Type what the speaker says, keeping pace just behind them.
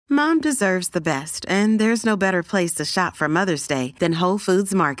Mom deserves the best, and there's no better place to shop for Mother's Day than Whole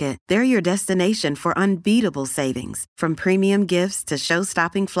Foods Market. They're your destination for unbeatable savings, from premium gifts to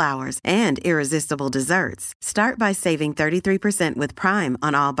show-stopping flowers and irresistible desserts. Start by saving 33% with Prime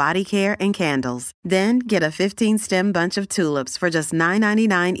on all body care and candles. Then get a 15-stem bunch of tulips for just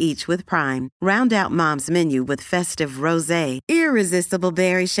 $9.99 each with Prime. Round out Mom's menu with festive rosé, irresistible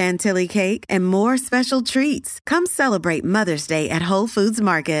berry chantilly cake, and more special treats. Come celebrate Mother's Day at Whole Foods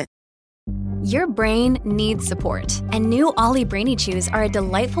Market. Your brain needs support, and new Ollie Brainy Chews are a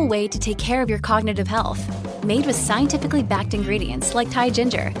delightful way to take care of your cognitive health. Made with scientifically backed ingredients like Thai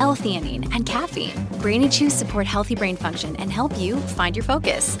ginger, L-theanine, and caffeine, Brainy Chews support healthy brain function and help you find your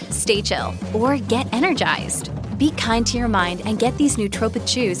focus, stay chill, or get energized. Be kind to your mind and get these nootropic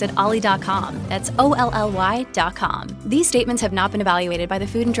chews at ollie.com. That's OLLY.com. These statements have not been evaluated by the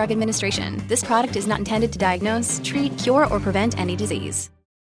Food and Drug Administration. This product is not intended to diagnose, treat, cure, or prevent any disease.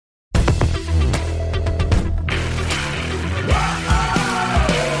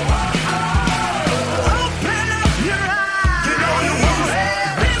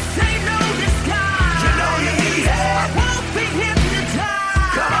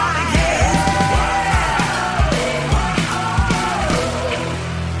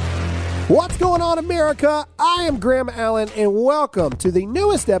 What's going on, America? I am Graham Allen, and welcome to the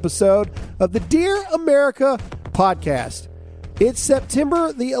newest episode of the Dear America podcast. It's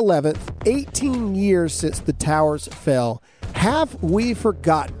September the 11th, 18 years since the towers fell. Have we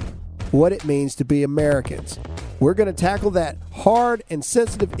forgotten what it means to be Americans? We're going to tackle that hard and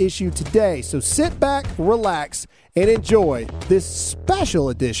sensitive issue today, so sit back, relax, and enjoy this special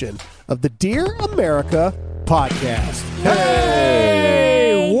edition of the Dear America podcast. Hey!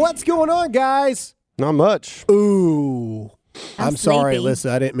 What's going on, guys? Not much. Ooh. I'm sorry, sleepy. Alyssa.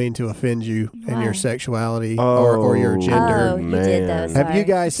 I didn't mean to offend you in your sexuality Oh, or your gender. Oh, you did though. man. Sorry. Have you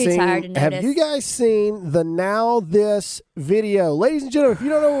guys Too tired to seen? Have notice. you guys seen the Now This video, ladies and gentlemen? If you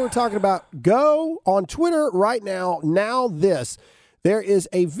don't know what we're talking about, go on Twitter right now. Now This. There is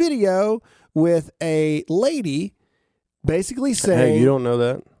a video with a lady basically saying, Hey, you don't know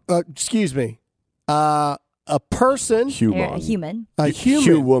that? excuse me, a person, You're a human. a human,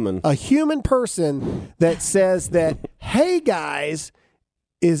 Human. a human person that says that, hey guys,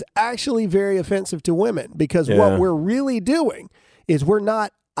 is actually very offensive to women, because Yeah. what we're really doing is we're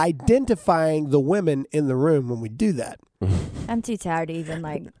not identifying the women in the room when we do that. I'm too tired to even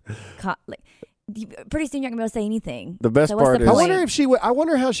pretty soon you're not gonna be able to say anything. The best So what's part the is- I point? wonder if she would. I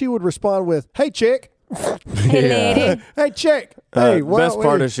wonder how she would respond with, "Hey chick, Hey lady. hey chick, hey." Best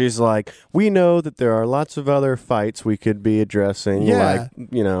part is she's like, we know that there are lots of other fights we could be addressing, Yeah.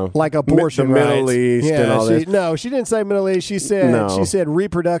 like, like abortion the Middle rights. East Yeah, and all this. No, she didn't say Middle East. She said No. she said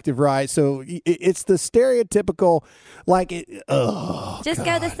reproductive rights. So it's the stereotypical, like it. Just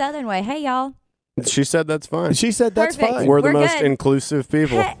go the southern way. Hey y'all. She said that's fine. She said that's Perfect. fine. We're the We're most good. inclusive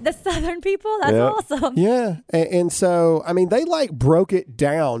people. Hey, the southern people? That's Yeah. awesome. Yeah, and so I mean, they like broke it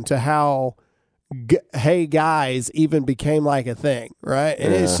down to how "hey guys" even became like a thing, right?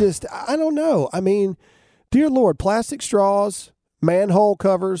 And it's Yeah. just, I don't know. I mean, dear Lord, plastic straws, manhole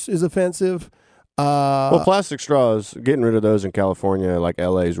covers is offensive. Well, plastic straws, getting rid of those in California, like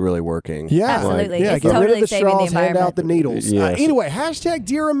LA, is really working. Yeah, Absolutely. Yeah, It's get rid totally of the saving the straws, hand out the environment. needles. Yes. Anyway, hashtag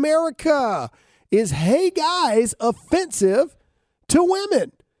Dear America is "hey guys" offensive to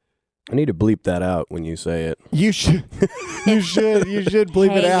women? I need to bleep that out when you say it. You should, you should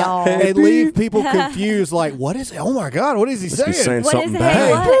bleep it Hey, out y'all. and leave people confused. Like, what is? Oh my God, what is he saying? He's saying What something is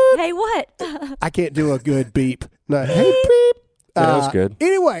bad. Hey what? I can't do a good beep. No, hey beep. Yeah, that was good.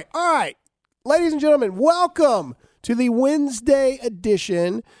 Anyway, all right, ladies and gentlemen, welcome to the Wednesday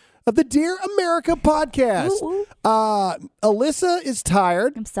edition of the Dear America podcast. Ooh, ooh. Alyssa is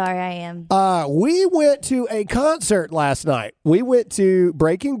tired. I'm sorry I am. We went to a concert last night. We went to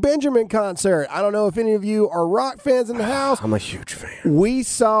Breaking Benjamin concert. I don't know if any of you are rock fans in the house. I'm a huge fan. We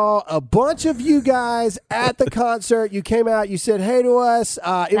saw a bunch of you guys at the concert. You came out. You said hey to us. It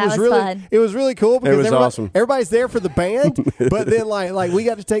That was really, fun. it was really cool because was awesome. everybody's there for the band, but then like we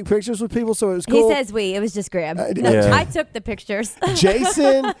got to take pictures with people, so it was cool. He says we. It was just Graham. No, yeah. I took the pictures.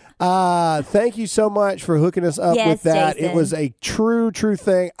 Jason, thank you so much for hooking us up Yes, with that. Jason. It was a true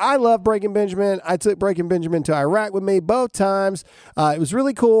thing. I love Breaking Benjamin. I took Breaking Benjamin to Iraq with me both times. It was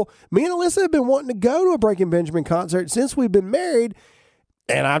really cool. Me and Alyssa have been wanting to go to a Breaking Benjamin concert since we've been married,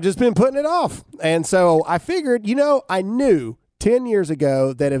 and I've just been putting it off. And so I figured, I knew 10 years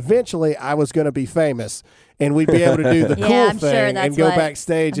ago that eventually I was going to be famous and we'd be able to do the Yeah, cool I'm sure thing that's and go what-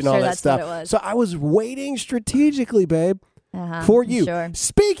 backstage I'm and all sure that that's stuff. what it was. So I was waiting strategically, babe, for you. Sure.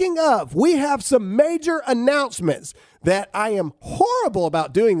 Speaking of, we have some major announcements that I am horrible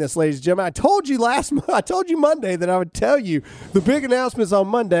about doing this, ladies and gentlemen. I told you Monday that I would tell you the big announcements on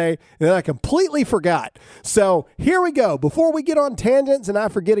Monday, and then I completely forgot. So here we go. Before we get on tangents and I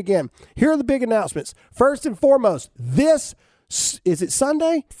forget again, here are the big announcements. First and foremost, is it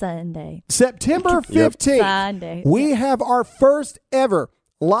Sunday? Sunday. September 15th. Sunday. We have our first ever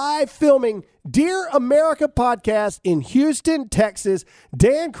live filming Dear America podcast in Houston, Texas.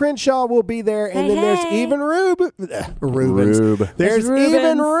 Dan Crenshaw will be there, and then there's even There's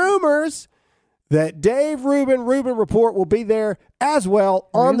even rumors that Dave Rubin Report will be there as well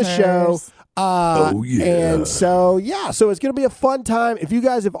on the show. And so it's going to be a fun time. If you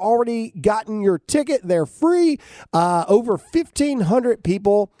guys have already gotten your ticket, they're free. Over 1,500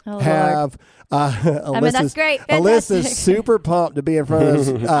 people have. That's great. Fantastic. Alyssa's super pumped to be in front of us.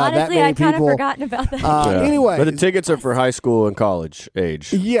 Honestly, that many I kind of people. forgotten about that. Anyway, but the tickets are for high school and college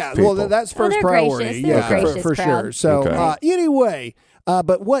age. Yeah, people. well, that's first they're priority. gracious. They're Yeah, a gracious for crowd. sure. So Okay.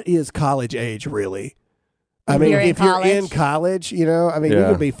 but what is college age really? I If mean, you're in if you're in college, you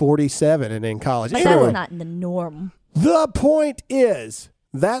could be 47 and in college. But Anyway, that's not the norm. the point is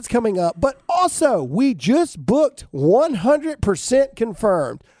that's coming up. But also, we just booked 100%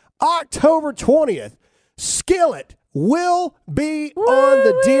 confirmed. October 20th, Skillet will be on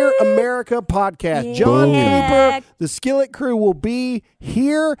the Dear America podcast. John Cooper, the Skillet crew will be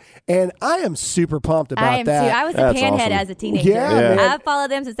here, and I am super pumped about I am that. too. I was a That's panhead awesome. as a teenager. Yeah, man. I've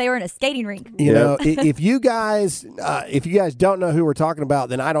followed them since they were in a skating rink. You know, if you guys don't know who we're talking about,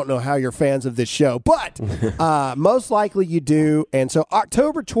 then I don't know how you're fans of this show. But most likely you do. And so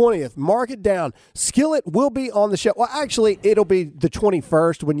October 20th, mark it down. Skillet will be on the show. Well, actually, it'll be the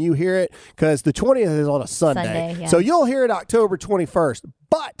 21st when you hear it, because the 20th is on a Sunday. Yeah. So you'll hear it October 21st.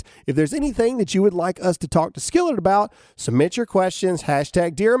 But if there's anything that you would like us to talk to Skillet about, submit your questions,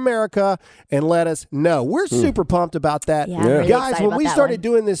 hashtag Dear America, and let us know. We're super pumped about that. Yeah, I'm really Guys, excited when about we that started one.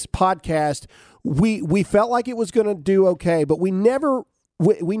 doing this podcast, we felt like it was going to do okay, but we never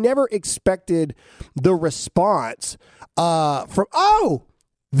expected the response from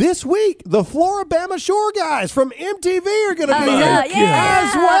this week, the Floribama Shore guys from MTV are going to be here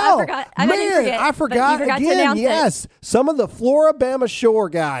as well. I forgot. I didn't forgot but you forgot to again. announce it. Yes, some of the Floribama Shore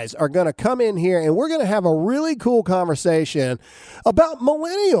guys are going to come in here, and we're going to have a really cool conversation about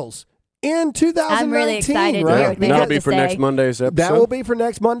millennials in 2019. I'm really excited to right? hear what they That'll have be to for say. next Monday's episode. That will be for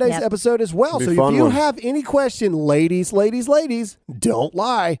next Monday's Yep. episode as well. Be So a fun if you one. have any question, ladies, don't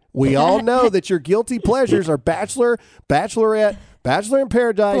lie. We all know that your guilty pleasures are Bachelor, Bachelorette, Bachelor in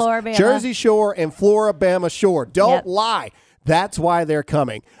Paradise, Floribama. Jersey Shore, and Floribama Shore. Don't Yep. lie. That's why they're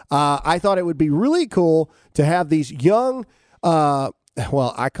coming. I thought it would be really cool to have these young, I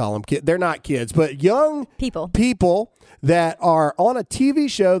call them kids. They're not kids, but young people that are on a TV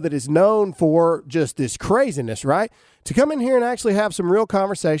show that is known for just this craziness, right? To come in here and actually have some real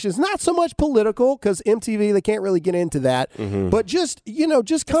conversations, not so much political, because MTV, they can't really get into that, but just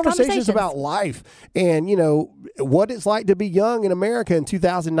conversations about life and, what it's like to be young in America in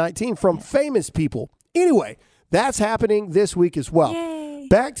 2019 from famous people. Anyway, that's happening this week as well. Yay.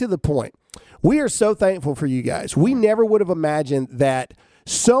 Back to the point. We are so thankful for you guys. We never would have imagined that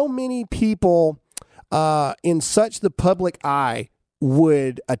so many people in such the public eye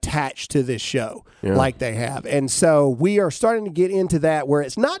would attach to this show like they have. And so we are starting to get into that where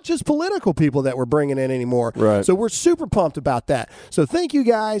it's not just political people that we're bringing in anymore. Right. So we're super pumped about that. So thank you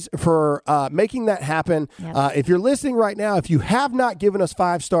guys for making that happen. Yep. If you're listening right now, if you have not given us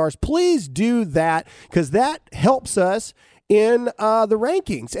 5 stars, please do that, because that helps us in the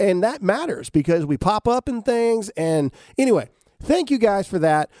rankings, and that matters because we pop up in things. And anyway, thank you guys for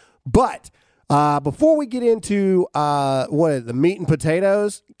that. But before we get into the meat and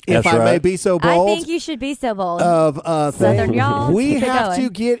potatoes, if That's I may right. be so I bold, think you should be so bold. of Southern things, y'all, we keep it have going. to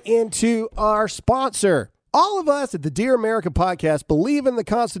get into our sponsor. All of us at the Dear America podcast believe in the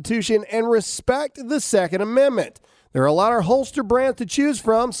Constitution and respect the Second Amendment. There are a lot of holster brands to choose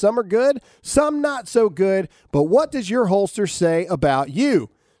from. Some are good, some not so good. But what does your holster say about you?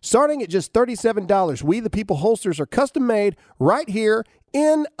 Starting at just $37, We the People holsters are custom made right here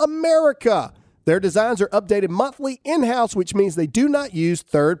in America. Their designs are updated monthly in-house, which means they do not use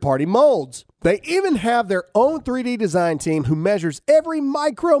third-party molds. They even have their own 3D design team who measures every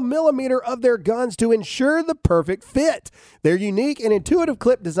micromillimeter of their guns to ensure the perfect fit. Their unique and intuitive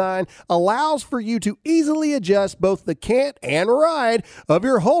clip design allows for you to easily adjust both the cant and ride of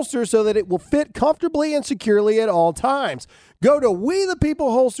your holster so that it will fit comfortably and securely at all times. Go to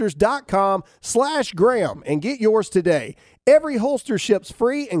wethepeopleholsters.com/Graham and get yours today. Every holster ships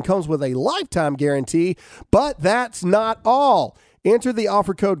free and comes with a lifetime guarantee, but that's not all. Enter the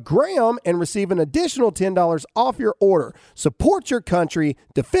offer code Graham and receive an additional $10 off your order. Support your country,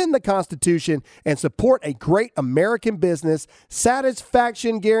 defend the Constitution, and support a great American business.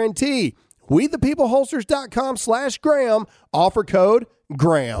 Satisfaction guarantee. WeThePeopleHolsters.com/Graham. Offer code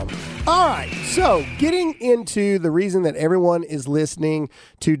Graham. All right, so getting into the reason that everyone is listening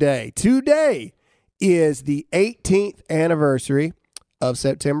today. Today is the 18th anniversary of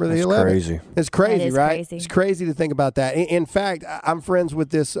September the 11th. Crazy. It's crazy, That is right? crazy. It's crazy to think about that. In fact, I'm friends with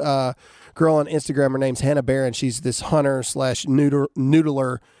this girl on Instagram. Her name's Hannah Barron. She's this hunter /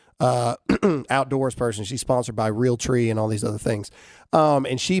 noodler outdoors person. She's sponsored by Realtree and all these other things.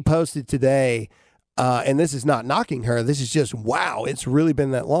 And she posted today, and this is not knocking her. This is just, wow, it's really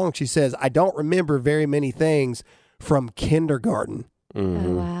been that long. She says, I don't remember very many things from kindergarten. Oh,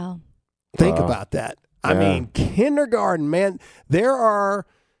 wow. Think about that. I mean, kindergarten, man, there are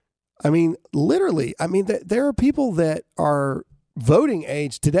people that are voting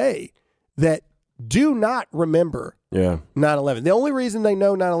age today that do not remember 9/11. The only reason they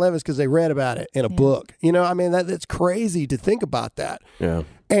know 9/11 is because they read about it in a book. You know, I mean, that's crazy to think about that. Yeah.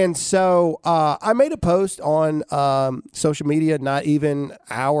 And so I made a post on social media not even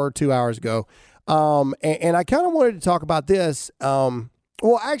hour, 2 hours ago. And I kind of wanted to talk about this.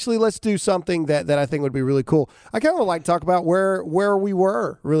 Well, actually, let's do something that I think would be really cool. I kind of would like to talk about where we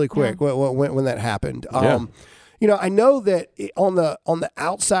were really quick when that happened. You know, I know that on the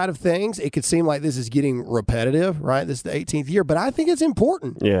outside of things, it could seem like this is getting repetitive, right? This is the 18th year, but I think it's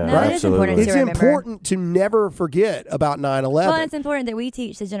important. Yeah, No, it is important It's to remember. important to never forget about 9/11. Well, it's important that we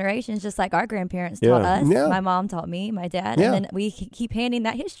teach the generations just like our grandparents taught us. Yeah. My mom taught me, my dad, Yeah. and then we keep handing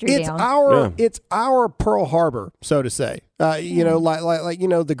that history It's down. it's our Pearl Harbor, so to say. You know, like you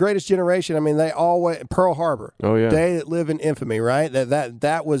know, the Greatest Generation. I mean, they always Pearl Harbor. Oh, yeah. They that live in infamy, right?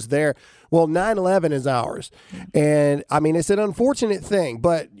 That was there. Well, 9/11 is ours, and I mean, it's an unfortunate thing,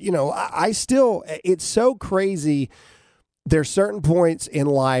 but you know, I still, it's so crazy. There's certain points in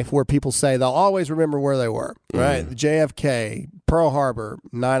life where people say they'll always remember where they were, right? The JFK, Pearl Harbor,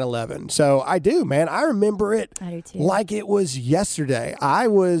 9/11. So I do, man. I remember it I do too. like it was yesterday. I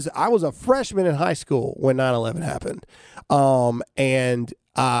was a freshman in high school when 9/11 happened. And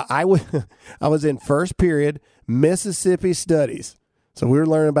I was in first period Mississippi studies. So we were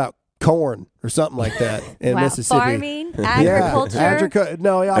learning about corn or something like that in Wow. Mississippi. Farming, agriculture,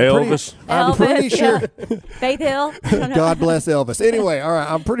 No, Elvis. I'm pretty Elvis, sure. yeah. Faith Hill. I don't know. God bless Elvis. Anyway, all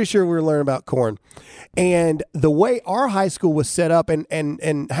right, I'm pretty sure we were learning about corn. And the way our high school was set up, and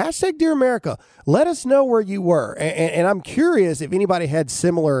hashtag Dear America, let us know where you were. And I'm curious if anybody had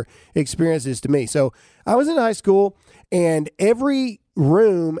similar experiences to me. So I was in high school, and every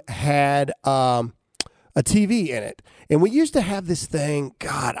room had a TV in it. And we used to have this thing,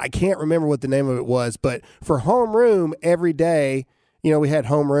 God, I can't remember what the name of it was, but for homeroom every day, you know, we had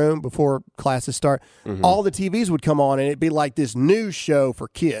homeroom before classes start. All the TVs would come on, and it'd be like this news show for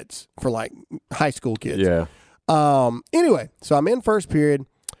kids, for like high school kids. Yeah. Anyway, so I'm in first period,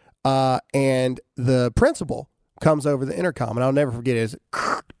 and the principal comes over the intercom, and I'll never forget it.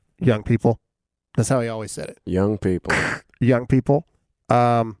 It's young people. That's how he always said it. Young people. Young people.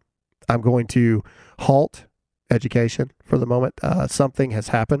 I'm going to halt education for the moment. Something has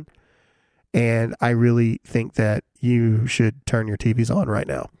happened, and I really think that you should turn your TVs on right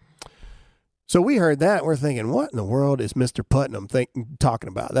now. So we heard that. We're thinking, what in the world is Mr. Putnam talking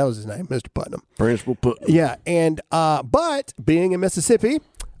about? That was his name, Mr. Putnam. Principal Putnam. Yeah, and but being in Mississippi,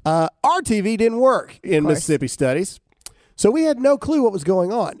 our TV didn't work in Mississippi studies. So we had no clue what was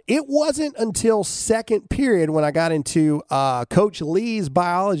going on. It wasn't until second period when I got into Coach Lee's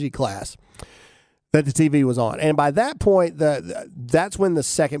biology class that the TV was on. And by that point, that's when the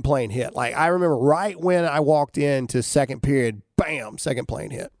second plane hit. Like, I remember right when I walked into second period, bam, second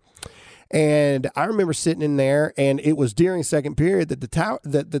plane hit. And I remember sitting in there, and it was during second period that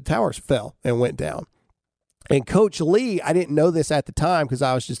the towers fell and went down. And Coach Lee, I didn't know this at the time because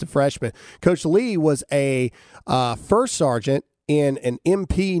I was just a freshman. Coach Lee was a first sergeant in an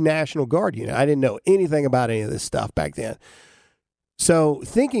MP National Guard unit. I didn't know anything about any of this stuff back then. So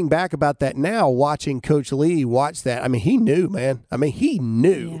thinking back about that now, watching Coach Lee watch that, I mean, he knew, man. I mean, he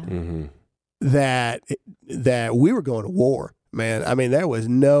knew that we were going to war, man. I mean, there was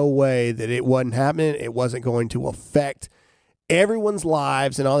no way that it wasn't happening. It wasn't going to affect everyone's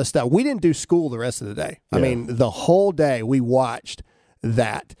lives and all this stuff. We didn't do school the rest of the day. I mean, the whole day we watched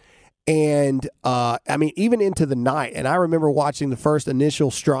that. And, I mean, even into the night. And I remember watching the first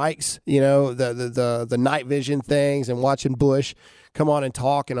initial strikes, you know, the night vision things, and watching Bush come on and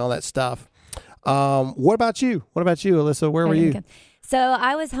talk and all that stuff. What about you? What about you, Alyssa? Where were you? Okay. So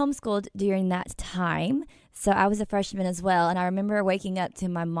I was homeschooled during that time. So I was a freshman as well. And I remember waking up to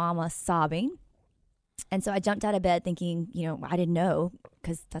my mama sobbing. And so I jumped out of bed thinking, I didn't know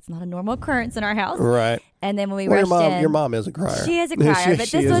because that's not a normal occurrence in our house. Right. And then when we rushed in. Your mom is a crier. She is a crier. But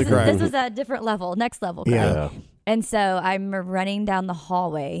this was a different level, next level cry. Yeah. And so I remember running down the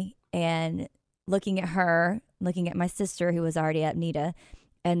hallway and looking at her, looking at my sister who was already at Nita,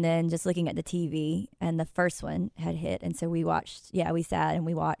 and then just looking at the TV, and the first one had hit. And so we sat and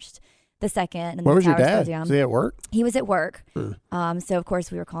we watched the second. And Where was your towers dad? go down. Was he at work? He was at work. So of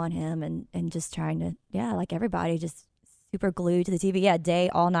course we were calling him and just trying to, like everybody, just super glued to the TV. Yeah, day,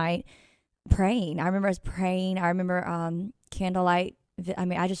 all night, praying. I remember us praying. I remember candlelight.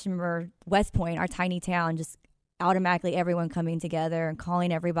 I just remember West Point, our tiny town, just automatically everyone coming together and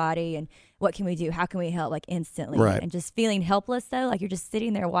calling everybody and what can we do? How can we help? Like instantly. Right. And just feeling helpless though. Like you're just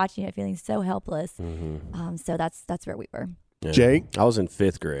sitting there watching it, feeling so helpless. So that's where we were. Yeah. Jake? I was in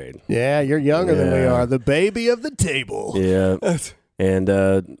 5th grade. Yeah, you're younger than we Yeah. are. The baby of the table. Yeah. And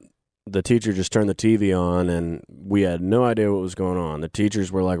the teacher just turned the TV on, and we had no idea what was going on. The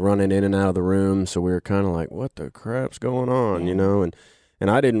teachers were like running in and out of the room, so we were kind of like, what the crap's going on, And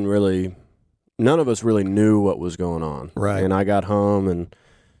I didn't really, none of us really knew what was going on. Right. And I got home and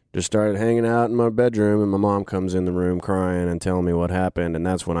just started hanging out in my bedroom, and my mom comes in the room crying and telling me what happened, and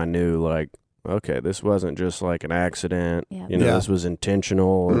that's when I knew, like, okay, this wasn't just like an accident. Yeah. This was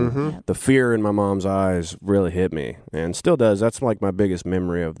intentional. And the fear in my mom's eyes really hit me, and still does. That's like my biggest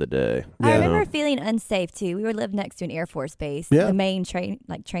memory of the day. I remember feeling unsafe too. We lived next to an Air Force base, Yeah. the main training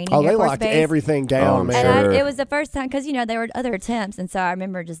Oh, Air they Force locked base. everything down, I'm man. And Sure. it was the first time because there were other attempts, and so I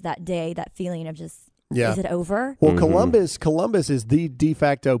remember just that day, that feeling of just, Yeah. is it over? Well, Columbus is the de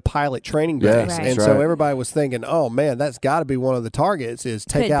facto pilot training base, Yeah, Right. and that's so right. everybody was thinking, "Oh man, that's got to be one of the targets is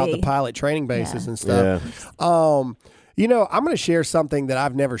take Could out be. the pilot training bases Yeah. and stuff." Yeah. I'm going to share something that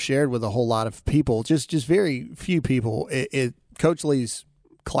I've never shared with a whole lot of people, just very few people. Coach Lee's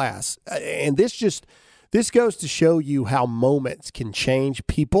class, and this goes to show you how moments can change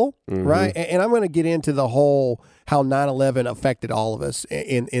people, right? And I'm going to get into the whole how 9/11 affected all of us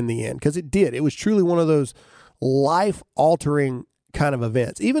in the end, because it did. It was truly one of those life-altering kind of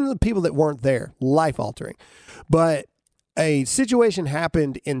events. Even the people that weren't there, life-altering. But a situation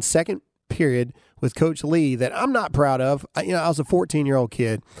happened in second period with Coach Lee that I'm not proud of. I was a 14-year-old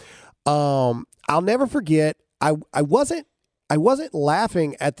kid. I'll never forget. I wasn't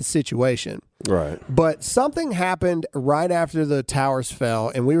laughing at the situation. Right. But something happened right after the towers fell,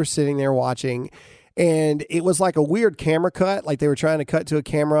 and we were sitting there watching, and it was like a weird camera cut, like they were trying to cut to a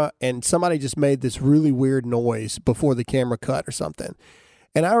camera, and somebody just made this really weird noise before the camera cut or something.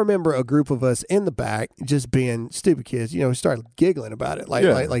 And I remember a group of us in the back just being stupid kids, we started giggling about it,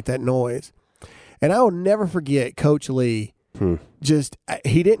 like that noise. And I will never forget Coach Lee.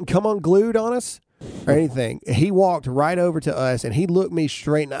 He didn't come unglued on us or anything. He walked right over to us and he looked me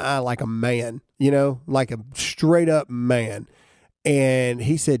straight in the eye like a man, like a straight up man. And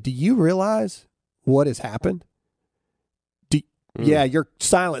he said, "Do you realize what has happened?" Yeah, your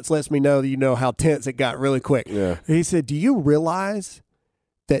silence lets me know that you know how tense it got really quick. Yeah. He said, "Do you realize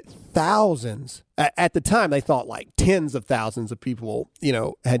that thousands, at the time they thought like tens of thousands of people,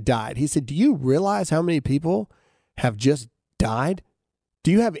 had died." He said, "Do you realize how many people have just died?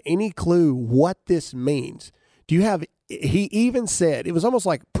 Do you have any clue what this means? Do you have," he even said, it was almost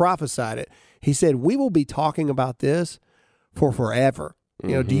like prophesied it. He said, "We will be talking about this for forever.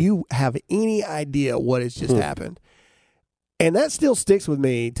 Do you have any idea what has just happened?" And that still sticks with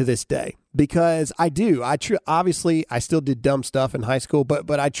me to this day because I do. Obviously, I still did dumb stuff in high school,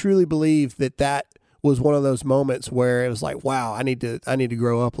 but I truly believe that was one of those moments where it was like, wow, I need to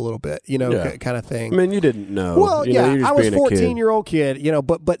grow up a little bit, kind of thing. I mean, you didn't know. Well, you're just I was being a kid. 14-year-old kid,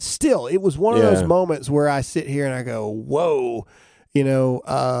 but still, it was one of those moments where I sit here and I go, whoa,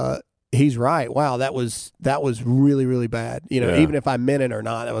 he's right. Wow, that was really, really bad. Even if I meant it or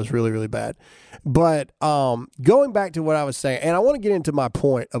not, that was really, really bad. But going back to what I was saying, and I want to get into my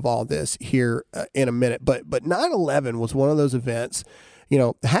point of all this here in a minute, but 9/11 was one of those events.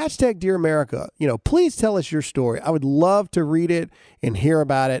 Hashtag Dear America, please tell us your story. I would love to read it and hear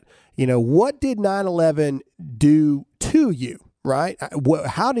about it. What did 9/11 do to you, right?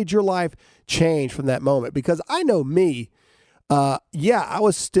 How did your life change from that moment? Because I know me, I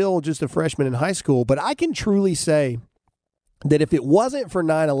was still just a freshman in high school, but I can truly say that if it wasn't for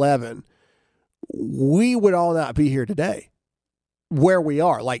 9/11, we would all not be here today where we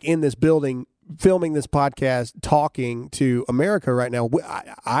are, like in this building, filming this podcast, talking to America right now.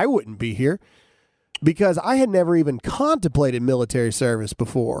 I wouldn't be here. because I had never even contemplated military service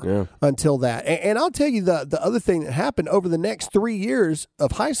before until that. And I'll tell you the other thing that happened over the next 3 years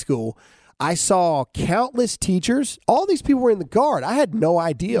of high school. I saw countless teachers. All these people were in the Guard. I had no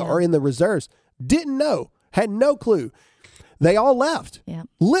idea, or in the reserves. Didn't know. Had no clue. They all left. Yeah.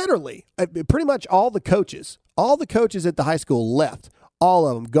 Literally. Pretty much all the coaches. All the coaches at the high school left. All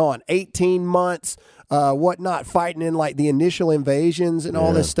of them gone. 18 months, whatnot, fighting in like the initial invasions and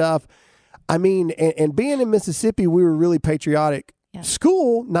all this stuff. I mean, and being in Mississippi, we were really patriotic.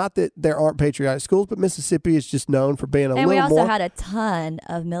 School, not that there aren't patriotic schools, but Mississippi is just known for being a little more. And we also had a ton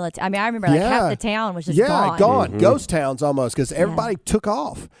of military. I mean, I remember like half the town was just gone. Mm-hmm. Ghost towns almost, because everybody took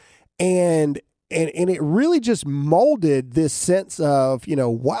off. And it really just molded this sense of,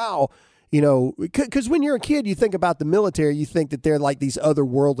 wow, because when you're a kid, you think about the military, you think that they're like these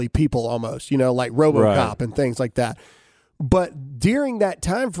otherworldly people almost, like RoboCop and things like that. But during that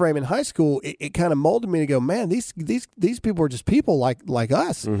time frame in high school, it kind of molded me to go, man, these people are just people like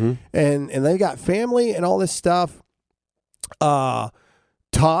us, and they got family and all this stuff. Todd,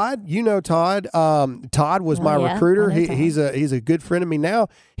 Todd. Todd was my recruiter. He's a good friend of me now.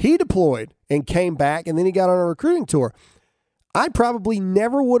 He deployed and came back, and then he got on a recruiting tour. I probably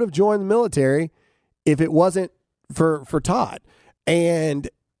never would have joined the military if it wasn't for Todd, and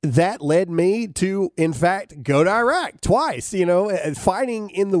that led me to, in fact, go to Iraq twice,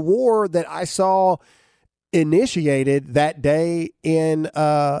 fighting in the war that I saw initiated that day in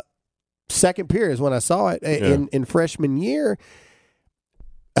second period is when I saw it in freshman year.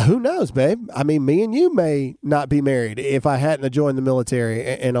 Who knows, babe? I mean, me and you may not be married if I hadn't joined the military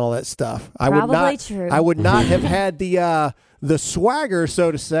and all that stuff. True. I would not have had the swagger, so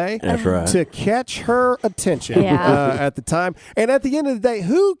to say, to catch her attention at the time. And at the end of the day,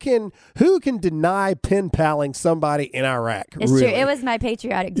 who can deny pen paling somebody in Iraq? It's true. It was my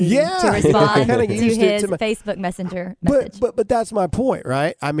patriotic duty to respond to his Facebook Messenger message. But that's my point,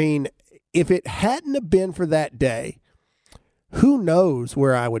 right? I mean, if it hadn't have been for that day, who knows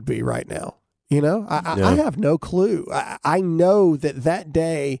where I would be right now? I have no clue. I know that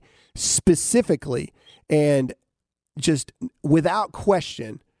day specifically, and just without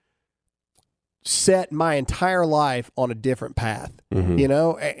question, set my entire life on a different path,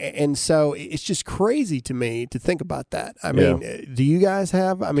 and so it's just crazy to me to think about that. I mean, do you guys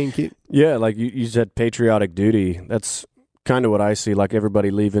have, like you said, patriotic duty. That's kind of what I see, like everybody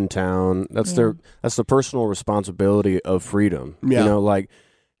leaving town. That's that's the personal responsibility of freedom. Like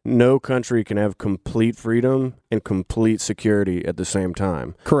no country can have complete freedom and complete security at the same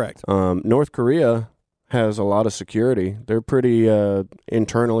time. Correct. North Korea has a lot of security. They're pretty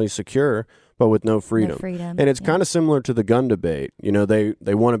internally secure, but with no freedom. And it's kind of similar to the gun debate.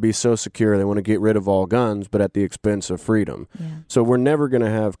 They want to be so secure, they want to get rid of all guns, but at the expense of freedom. So we're never going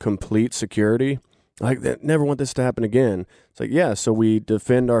to have complete security. Like, they never want this to happen again. It's like, so we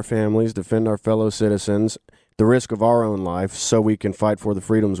defend our families, defend our fellow citizens, the risk of our own life, so we can fight for the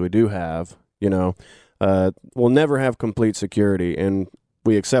freedoms we do have. We'll never have complete security, and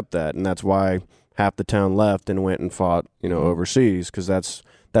we accept that, and that's why half the town left and went and fought, overseas, because that's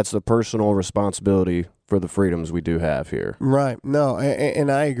the personal responsibility for the freedoms we do have here. Right. No,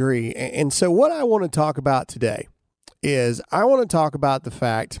 and I agree. And so what I want to talk about today is I want to talk about the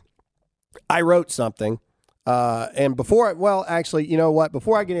fact I wrote something, and before I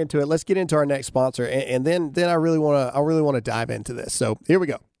get into it, let's get into our next sponsor, and then I really want to dive into this. So here we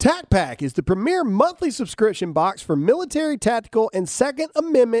go. TacPack is the premier monthly subscription box for military, tactical, and Second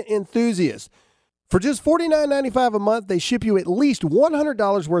Amendment enthusiasts. For just $49.95 a month, they ship you at least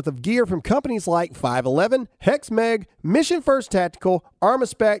 $100 worth of gear from companies like 511, HexMeg, Mission First Tactical,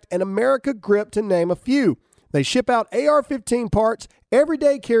 Armaspect, and America Grip, to name a few. They ship out AR-15 parts,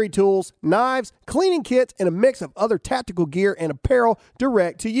 everyday carry tools, knives, cleaning kits, and a mix of other tactical gear and apparel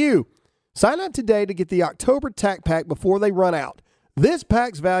direct to you. Sign up today to get the October Tac Pack before they run out. This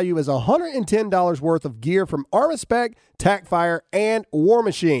pack's value is $110 worth of gear from Armaspect, TacFire, and War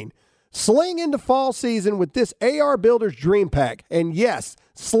Machine. Sling into fall season with this AR Builder's Dream Pack. And yes,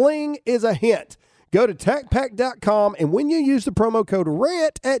 sling is a hint. Go to TacPack.com, and when you use the promo code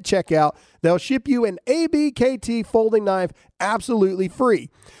RANT at checkout, they'll ship you an ABKT folding knife absolutely free.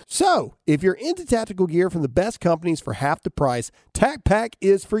 So, if you're into tactical gear from the best companies for half the price, TacPack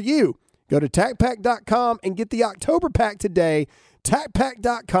is for you. Go to TacPack.com and get the October pack today.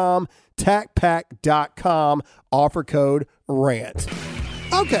 TacPack.com, TacPack.com, offer code RANT.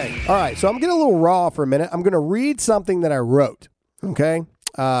 Okay, all right, so I'm getting a little raw for a minute. I'm going to read something that I wrote, okay?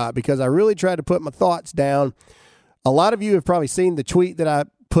 Because I really tried to put my thoughts down. A lot of you have probably seen the tweet that I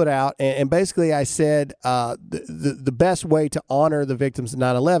put out, and basically I said the best way to honor the victims of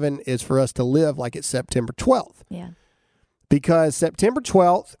 9/11 is for us to live like it's September 12th. Yeah. Because September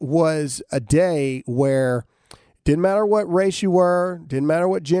 12th was a day where didn't matter what race you were, didn't matter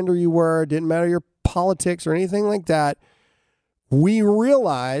what gender you were, didn't matter your politics or anything like that. We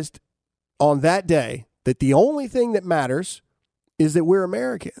realized on that day that the only thing that matters is that we're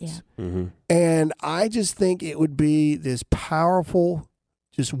Americans. Yeah. Mm-hmm. And I just think it would be this powerful,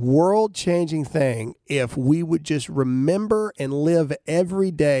 just world-changing thing if we would just remember and live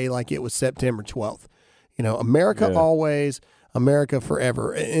every day like it was September 12th. You know, America always, America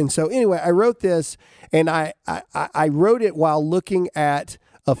forever. And so anyway, I wrote this, and I wrote it while looking at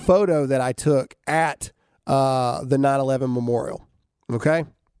a photo that I took at the 9/11 memorial. Okay?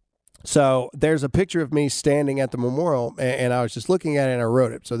 So there's a picture of me standing at the memorial, and I was just looking at it, and I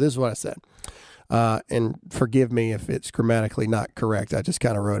wrote it. So this is what I said. And forgive me if it's grammatically not correct. I just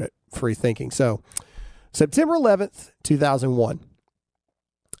kind of wrote it free thinking. So September 11th, 2001.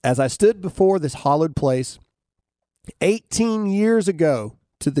 As I stood before this hallowed place 18 years ago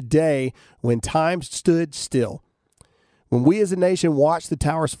to the day when time stood still, when we as a nation watched the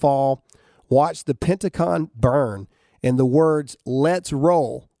towers fall, watched the Pentagon burn, and the words, "Let's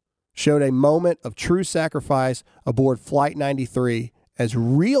roll," showed a moment of true sacrifice aboard Flight 93 as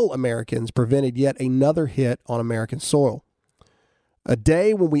real Americans prevented yet another hit on American soil. A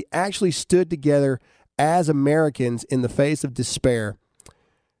day when we actually stood together as Americans in the face of despair.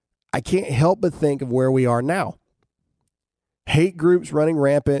 I can't help but think of where we are now. Hate groups running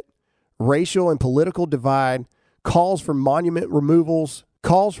rampant, racial and political divide, calls for monument removals,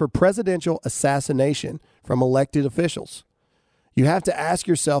 calls for presidential assassination from elected officials. You have to ask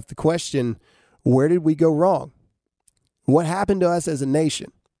yourself the question, where did we go wrong? What happened to us as a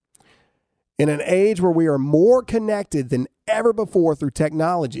nation? In an age where we are more connected than ever before through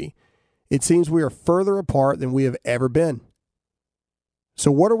technology, it seems we are further apart than we have ever been. So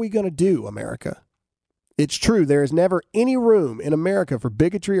what are we going to do, America? It's true, there is never any room in America for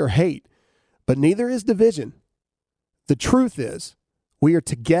bigotry or hate, but neither is division. The truth is, we are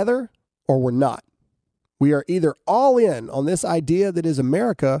together or we're not. We are either all in on this idea that is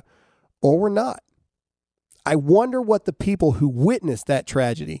America or we're not. I wonder what the people who witnessed that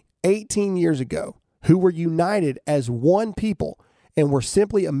tragedy 18 years ago, who were united as one people and were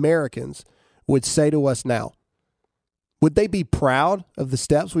simply Americans, would say to us now. Would they be proud of the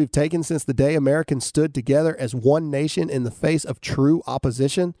steps we've taken since the day Americans stood together as one nation in the face of true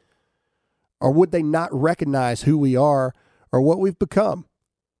opposition? Or would they not recognize who we are or what we've become?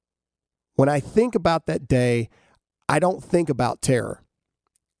 When I think about that day, I don't think about terror.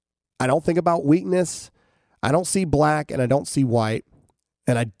 I don't think about weakness. I don't see black and I don't see white.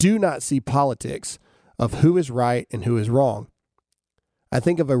 And I do not see politics of who is right and who is wrong. I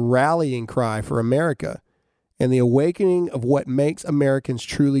think of a rallying cry for America and the awakening of what makes Americans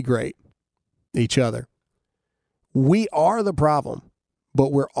truly great, each other. We are the problem,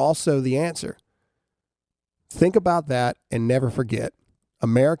 but we're also the answer. Think about that and never forget.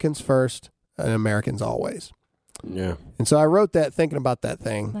 Americans first and Americans always. Yeah. And so I wrote that thinking about that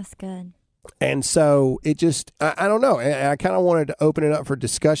thing. That's good. And so it just, I don't know. I kind of wanted to open it up for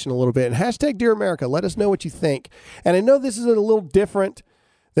discussion a little bit. And hashtag Dear America, let us know what you think. And I know this is a little different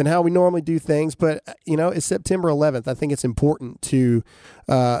than how we normally do things, but, you know, it's September 11th. I think it's important to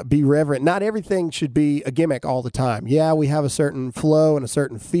be reverent. Not everything should be a gimmick all the time. Yeah, we have a certain flow and a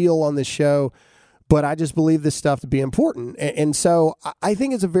certain feel on this show, but I just believe this stuff to be important. And so I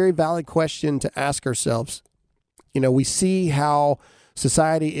think it's a very valid question to ask ourselves. You know, we see how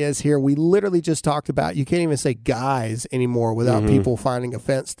society is here. We literally just talked about, you can't even say guys anymore without people finding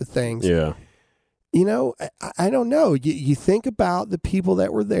offense to things. Yeah. You know, I don't know. You think about the people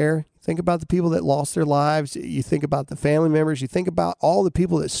that were there. Think about the people that lost their lives. You think about the family members. You think about all the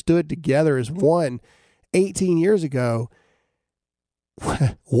people that stood together as one 18 years ago.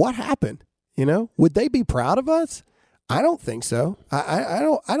 What happened? You know, would they be proud of us? I don't think so. I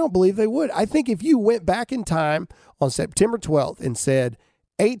don't believe they would. I think if you went back in time on September 12th and said,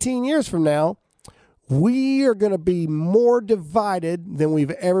 18 years from now, we are going to be more divided than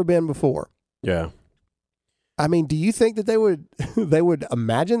we've ever been before. Yeah. I mean, do you think that they would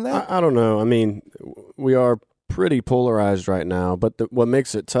imagine that? I don't know. I mean, we are pretty polarized right now, but what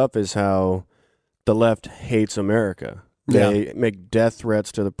makes it tough is how the left hates America. They make death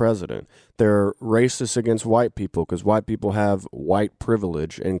threats to the president. They're racist against white people because white people have white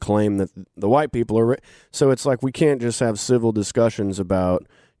privilege and claim that the white people are. So it's like we can't just have civil discussions about,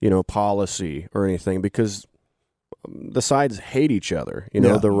 you know, policy or anything because the sides hate each other. You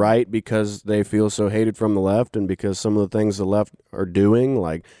know, Yeah. the right because they feel so hated from the left, and because some of the things the left are doing,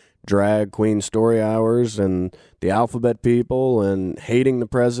 like drag queen story hours and the alphabet people and hating the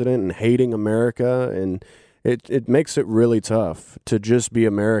president and hating America. And it makes it really tough to just be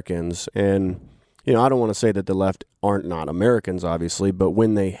Americans. And, you know, I don't want to say that the left aren't not Americans, obviously, but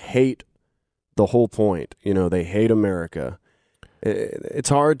when they hate the whole point, you know, they hate America, it's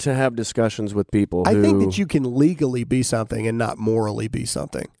hard to have discussions with people who... I think that you can legally be something and not morally be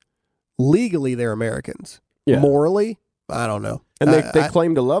something. Legally, they're Americans. Yeah. Morally, I don't know. And they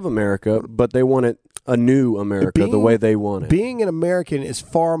claim to love America, but they want it a new America, the way they want it. Being an American is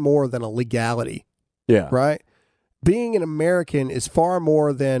far more than a legality, Yeah. right? Being an American is far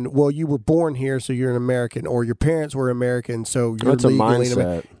more than, well, you were born here, so you're an American, or your parents were American, so you're It's a legally an mindset.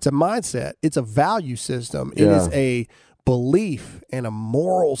 American. It's a mindset. It's a value system. It Yeah. is a belief and a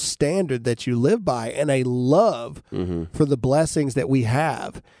moral standard that you live by, and a love for the blessings that we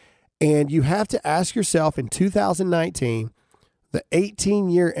have. And you have to ask yourself in 2019, the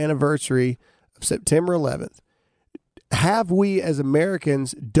 18-year anniversary of September 11th, have we as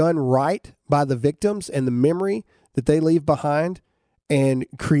Americans done right by the victims and the memory that they leave behind, and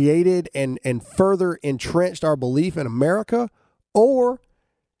created and further entrenched our belief in America? Or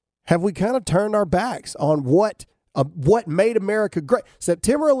have we kind of turned our backs on what made America great?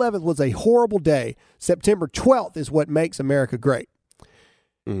 September 11th was a horrible day. September 12th is what makes America great.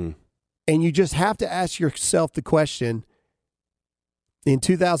 Mm. And you just have to ask yourself the question, in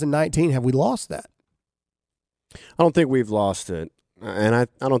 2019, have we lost that? I don't think we've lost it. And I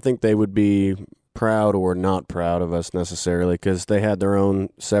don't think they would be proud or not proud of us necessarily, because they had their own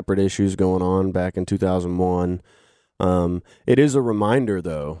separate issues going on back in 2001. It is a reminder,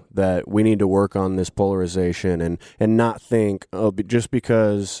 though, that we need to work on this polarization and not think, oh, just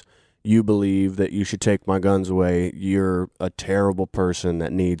because you believe that you should take my guns away, you're a terrible person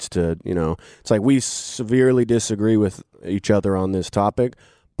that needs to, you know, it's like we severely disagree with each other on this topic,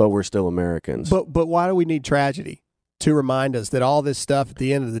 but we're still Americans. But why do we need tragedy to remind us that all this stuff at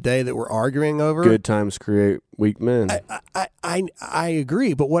the end of the day that we're arguing over? Good times create weak men. I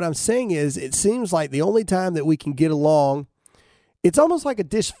agree, but what I'm saying is, it seems like the only time that we can get along, it's almost like a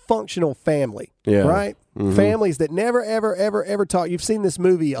dysfunctional family, Yeah. right? Mhm. Families that never, ever, ever, ever talk. You've seen this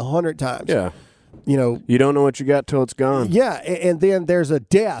movie 100 times. Yeah. You know, You don't know what you got till it's gone. yeah, and then there's a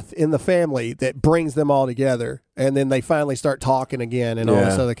death in the family that brings them all together, and then they finally start talking again and all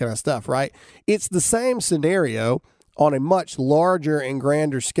this Yeah. other kind of stuff, right? It's the same scenario on a much larger and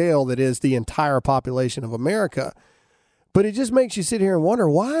grander scale that is the entire population of America. But it just makes you sit here and wonder,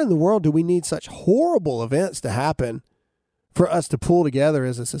 why in the world do we need such horrible events to happen for us to pull together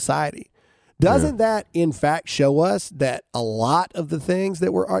as a society? Doesn't that, in fact, show us that a lot of the things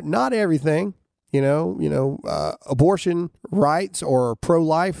that we're, not everything, abortion rights or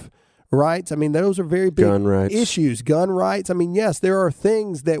pro-life rights, I mean, those are very big Gun rights. issues. Gun rights. I mean, yes, there are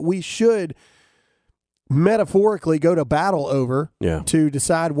things that we should metaphorically go to battle over Yeah. to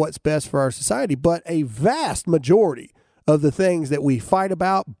decide what's best for our society. But a vast majority of the things that we fight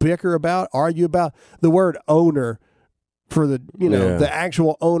about, bicker about, argue about, the word owner for the, Yeah. the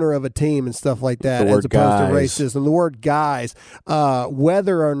actual owner of a team and stuff like that, The as word opposed to guys. racism, the word guys,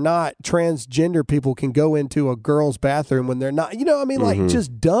 whether or not transgender people can go into a girl's bathroom when they're not, like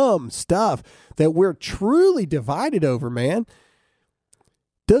just dumb stuff that we're truly divided over, man.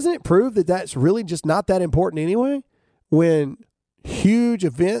 Doesn't it prove that that's really just not that important anyway? When huge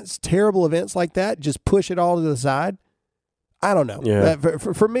events, terrible events like that, just push it all to the side? I don't know. Yeah.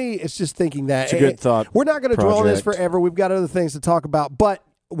 For me, it's just thinking that. It's a good thought We're not going to dwell on this project. forever. We've got other things to talk about. But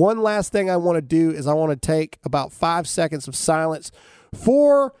one last thing I want to do is I want to take about 5 seconds of silence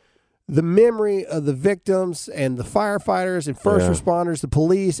for the memory of the victims and the firefighters and first Yeah. responders, the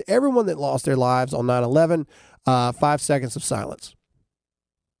police, everyone that lost their lives on 9/11. 5 seconds of silence.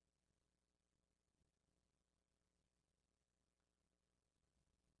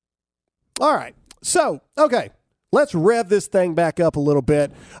 All right. So, okay. Let's rev this thing back up a little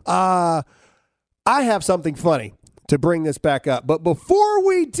bit. I have something funny to bring this back up. But before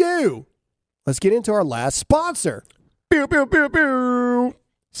we do, let's get into our last sponsor. Pew, pew, pew, pew.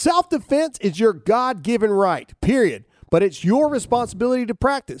 Self-defense is your God-given right, period. But it's your responsibility to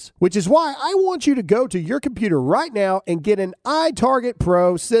practice, which is why I want you to go to your computer right now and get an iTarget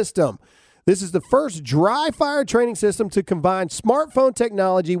Pro system. This is the first dry fire training system to combine smartphone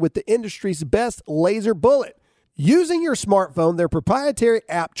technology with the industry's best laser bullet. Using your smartphone, their proprietary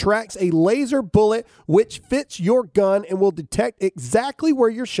app tracks a laser bullet which fits your gun and will detect exactly where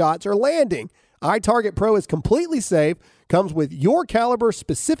your shots are landing. iTarget Pro is completely safe, comes with your caliber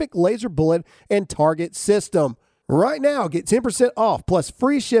specific laser bullet and target system. Right now, get 10% off plus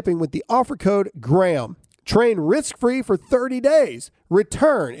free shipping with the offer code GRAHAM. Train risk-free for 30 days.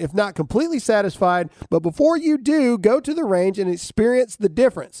 Return if not completely satisfied, but before you do, go to the range and experience the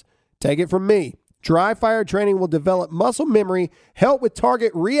difference. Take it from me. Dry fire training will develop muscle memory, help with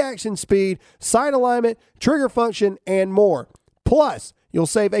target reaction speed, sight alignment, trigger function, and more. Plus, you'll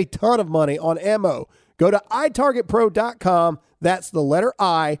save a ton of money on ammo. Go to itargetpro.com. That's the letter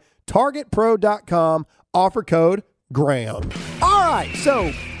I, targetpro.com. Offer code GRAHAM. All right,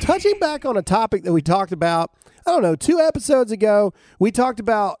 so touching back on a topic that we talked about, 2 episodes ago, we talked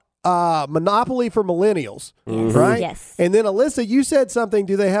about monopoly for millennials, right? Yes. And then Alyssa, you said something.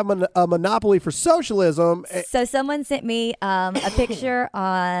 Do they have a monopoly for socialism? So someone sent me a picture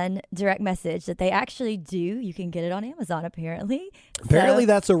on direct message that they actually do. You can get it on Amazon, apparently. Apparently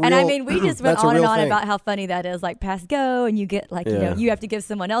that's a real. And I mean, we just went that's a on and real on thing. about how funny that is. Like pass go, and you get like you have to give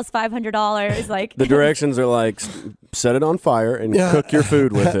someone else $500. Like The directions are like, set it on fire and cook your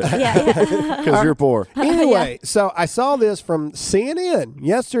food with it yeah. because you're poor. Anyway, so I saw this from CNN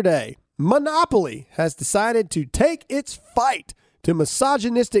yesterday. Monopoly has decided to take its fight to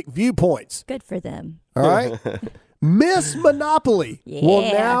misogynistic viewpoints. Good for them. All right. Miss Monopoly will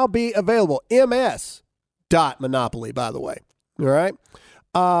Yeah. now be available. MS.Monopoly, by the way. All right.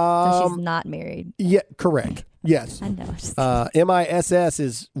 So she's not married. Yeah, correct. Yes. I know. Just, MISS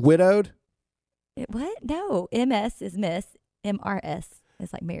is widowed. what? No. MS is Miss. MRS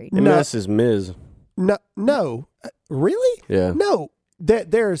is like married. No. MS is Ms. No. Really? Yeah. No.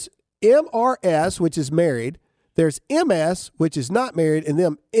 There's MRS, which is married. There's MS, which is not married, and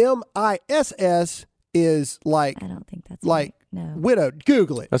then MISS is like I don't think that's like right. No. widowed.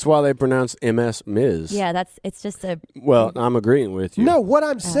 Google it. That's why they pronounce MS Ms. Yeah, it's just a. Well, I'm agreeing with you. No, what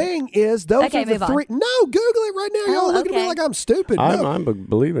I'm saying is those Okay, are the move on. three. No, Google it right now. Y'all Oh, look at me okay. like I'm stupid. I'm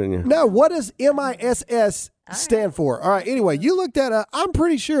believing in you. No, what does MISS stand for? All right. Anyway, you looked at I'm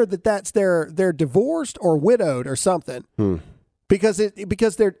pretty sure that's they're divorced or widowed or something. Because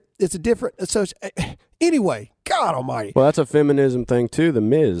it's a different association. Anyway, God Almighty. Well, that's a feminism thing too, the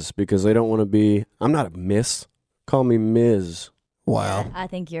Ms, because they don't want to be. I'm not a Miss. Call me Ms. Wow. I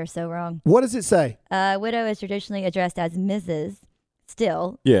think you're so wrong. What does it say? Widow is traditionally addressed as Mrs.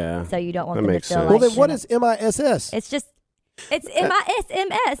 Still, Yeah. so you don't want That them to makes feel sense. like. Well, then what they're is not- MISS? It's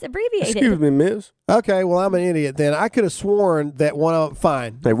MISMS abbreviated. Excuse me, Ms. Okay, well, I'm an idiot then. I could have sworn that one of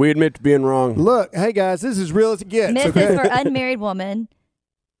fine. Hey, we admit to being wrong. Look, hey guys, this is as real as it gets. Miss Okay? is for unmarried woman.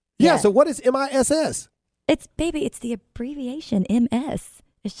 Yeah, so what is MISS? It's the abbreviation MS.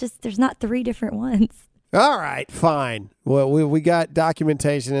 It's just there's not 3 different ones. All right, fine. Well, we got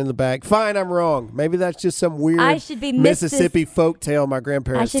documentation in the back. Fine, I'm wrong. Maybe that's just some weird I should be Mississippi folktale my I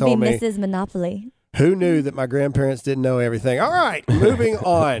grandparents should be told me. Mrs. Monopoly. Who knew that my grandparents didn't know everything? All right, moving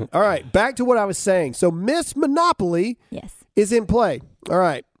on. All right, back to what I was saying. So Miss Monopoly Yes. is in play. All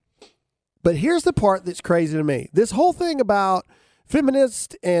right. But here's the part that's crazy to me. This whole thing about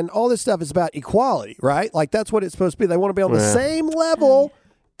feminist and all this stuff is about equality, right? Like that's what it's supposed to be. They want to be on the Yeah. same level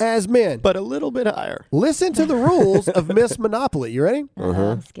as men. But a little bit higher. Listen to the rules of Miss Monopoly. You ready?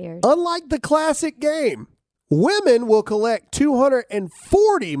 I'm scared. Unlike the classic game, women will collect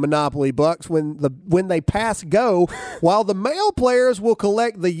 240 Monopoly bucks when they pass go, while the male players will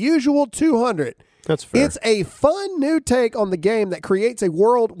collect the usual 200. That's fair. It's a fun new take on the game that creates a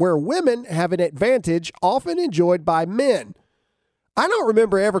world where women have an advantage often enjoyed by men. I don't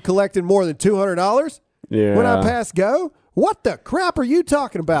remember ever collecting more than $200 yeah. when I pass go. What the crap are you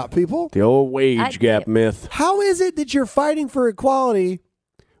talking about, people? The old wage gap myth. How is it that you're fighting for equality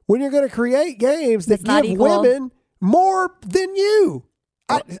when you're going to create games that It's not give equal. women more than you?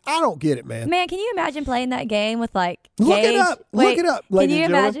 I don't get it, man. Man, can you imagine playing that game with like Look it Gage? up. Wait, Look it up, Can ladies you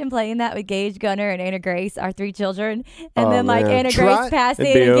and gentlemen. imagine playing that with Gage, Gunner, and Anna Grace, our 3 children, and Oh, then like man. Anna Try- Grace passing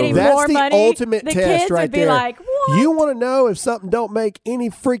It'd be and getting over. That's more the money? ultimate the test kids right would be there. like, what? You want to know if something don't make any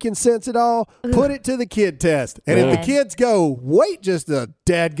freaking sense at all? Put it to the kid test. And if the Man. kids go, wait just a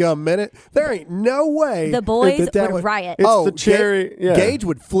dadgum minute, there ain't no way. The boys that would riot. It's oh, the cherry. yeah. Gage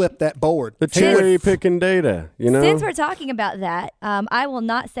would flip that board. The He would cherry picking data, you know? Since we're talking about that, I will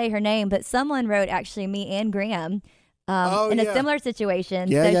not say her name, but someone wrote actually me and Graham in a similar situation.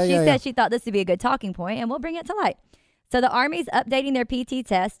 Yeah, so yeah, she yeah, said yeah. she thought this would be a good talking point, and we'll bring it to light. So the Army's updating their PT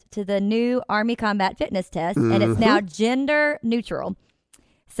test to the new Army Combat Fitness Test, and it's now gender neutral.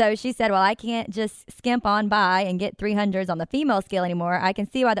 So she said, well, I can't just skimp on by and get 300s on the female scale anymore. I can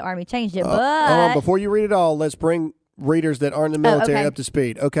see why the Army changed it, Hold but on, before you read it all, let's bring readers that aren't in the military okay. up to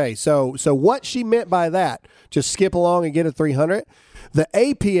speed. Okay, so what she meant by that, just skip along and get a 300. The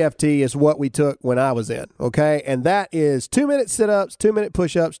APFT is what we took when I was in, okay? And that is 2-minute sit-ups, 2-minute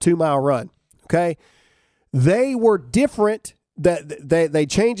push-ups, 2-mile run, okay? they were different. That they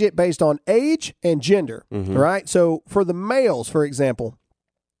change it based on age and gender, right? So for the males, for example,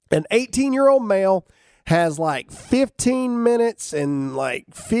 an 18-year-old male has like 15 minutes and like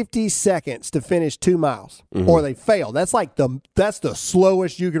 50 seconds to finish 2 miles, or they fail. That's like that's the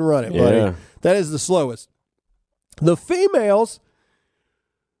slowest you can run it, buddy. Yeah. That is the slowest. The females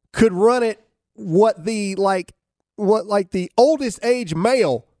could run it what the oldest age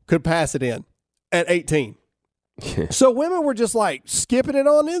male could pass it in at 18. So women were just like skipping it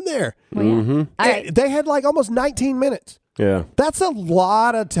on in there. Well, yeah. All right. They had like almost 19 minutes. Yeah. That's a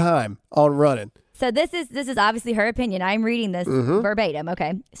lot of time on running. So this is obviously her opinion. I'm reading this verbatim.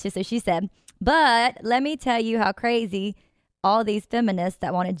 Okay. So she said, but let me tell you how crazy all these feminists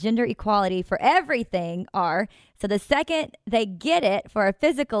that wanted gender equality for everything are. So the second they get it for a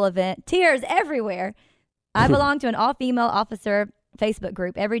physical event, tears everywhere. I belong to an all-female officer Facebook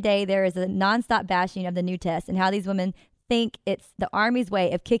group. Every day there is a nonstop bashing of the new test and how these women think it's the Army's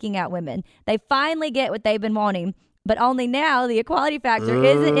way of kicking out women. They finally get what they've been wanting, but only now the equality factor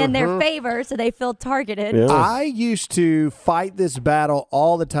isn't in their favor, so they feel targeted. Yeah. I used to fight this battle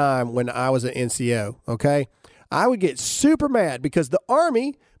all the time when I was an NCO, okay? I would get super mad because the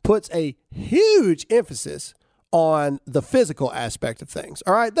Army puts a huge emphasis on the physical aspect of things.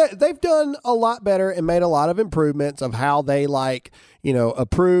 All right. They've done a lot better and made a lot of improvements of how they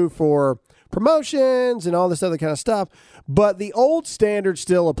approve for promotions and all this other kind of stuff. But the old standard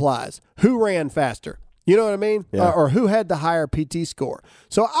still applies. Who ran faster? You know what I mean? Yeah. Or who had the higher PT score?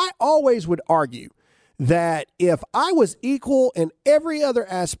 So I always would argue that if I was equal in every other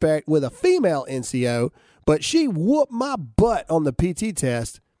aspect with a female NCO, but she whooped my butt on the PT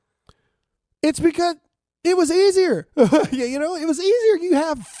test, it's because it was easier. It was easier. You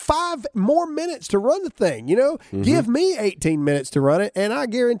have 5 more minutes to run the thing, Give me 18 minutes to run it, and I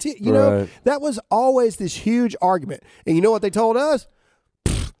guarantee, that was always this huge argument. And you know what they told us?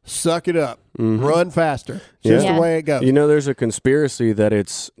 Suck it up. Run faster. Just the way it goes. There's a conspiracy that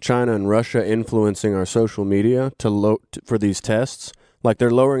it's China and Russia influencing our social media for these tests. Like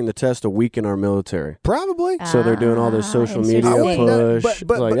they're lowering the test a week in our military. Probably. So they're doing all this social media push.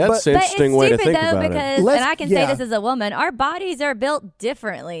 That's an interesting way to think about it. And I can say this as a woman, our bodies are built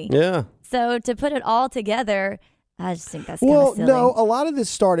differently. Yeah. So to put it all together, I just think that's kind of silly. No, a lot of this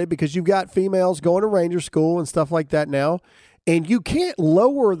started because you've got females going to Ranger School and stuff like that now. And you can't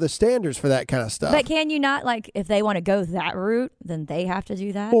lower the standards for that kind of stuff. But can you not, if they want to go that route, then they have to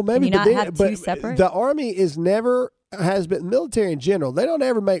do that? Well, maybe can you not have two separate? The Army has been, military in general, they don't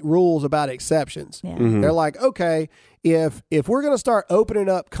ever make rules about exceptions. Yeah. They're like, okay, if we're going to start opening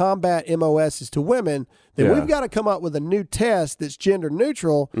up combat MOSs to women, then we've got to come up with a new test that's gender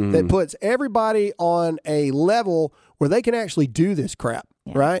neutral that puts everybody on a level where they can actually do this crap.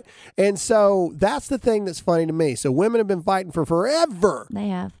 Yeah. Right? And so that's the thing that's funny to me. So women have been fighting for forever. They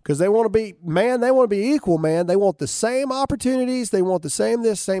have. Because they want to be, they want to be equal, man. They want the same opportunities. They want the same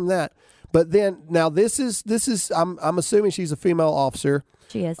this, same that. But then, now this is I'm assuming she's a female officer.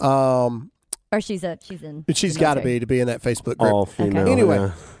 She is. Or she's in. She's got to be in that Facebook group. All female. Okay. Anyway.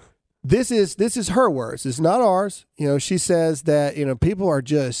 Yeah. This is her words. It's not ours. She says that, people are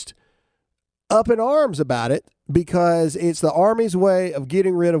just up in arms about it because it's the Army's way of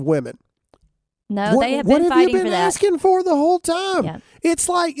getting rid of women. No, they have been fighting for that. What have you been asking for the whole time? Yeah. It's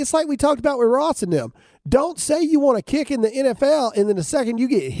like we talked about with Ross and them. Don't say you want to kick in the NFL, and then the second you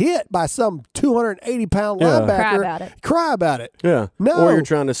get hit by some 280-pound linebacker, cry about it. Yeah. No. Or you're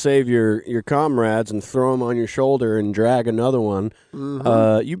trying to save your comrades and throw them on your shoulder and drag another one.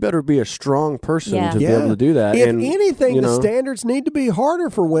 You better be a strong person to be able to do that. If anything, the standards need to be harder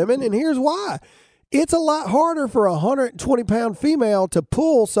for women, and here's why. It's a lot harder for a 120-pound female to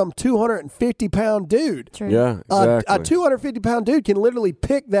pull some 250-pound dude. True. Yeah, exactly. A 250-pound dude can literally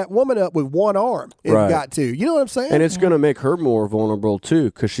pick that woman up with one arm if got to. You know what I'm saying? And it's going to make her more vulnerable,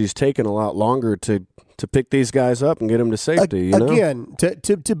 too, because she's taking a lot longer to pick these guys up and get them to safety. Again,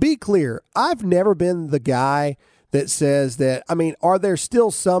 to be clear, I've never been the guy that says that, are there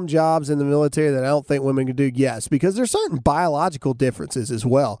still some jobs in the military that I don't think women can do? Yes, because there's certain biological differences as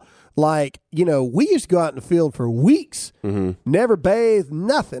well. Like, we used to go out in the field for weeks, never bathe,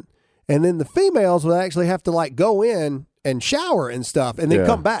 nothing. And then the females would actually have to go in and shower and stuff and then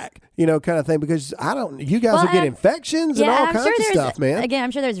come back, kind of thing, because you guys will get infections and all kinds of stuff, man. Again,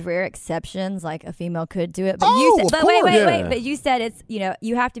 I'm sure there's rare exceptions, like a female could do it. But wait. But you said it's,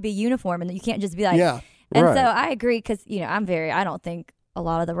 you have to be uniform and you can't just be like, yeah. And so I agree because, I don't think a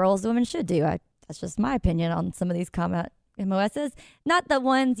lot of the roles women should do. That's just my opinion on some of these combat MOSs, not the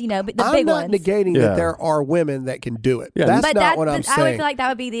ones, but the I'm big not ones. negating Yeah. that there are women that can do it. Yeah. That's But not what I'm saying. I would feel like that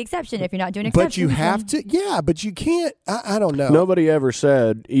would be the exception if you're not doing exceptions. But you have to, but you can't. I don't know. Nobody ever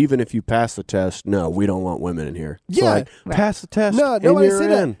said, even if you pass the test, no, we don't want women in here. It's Yeah. like, pass the test. No, and nobody you're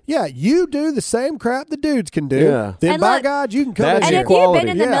said in. that. Yeah, you do the same crap the dudes can do. Yeah. Then And by look, God, you can come in that's And here. if you've equality. been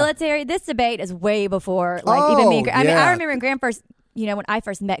in the Yeah. military, this debate is way before, even me. Oh, I mean, yeah. I remember when Graham first, when I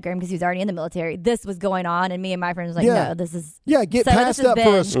first met Graham because he was already in the military, this was going on, and me and my friends were like, Yeah. no, this is. Yeah, get So this passed has up for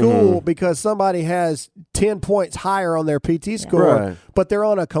been- a school because somebody has 10 points higher on their PT score, Right. but they're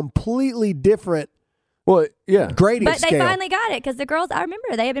on a completely different Well, yeah. grading But they scale. finally got it because the girls, I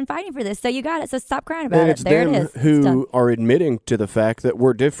remember, they had been fighting for this. So you got it. So stop crying about And it. it's There them it is. It's who done. are admitting to the fact that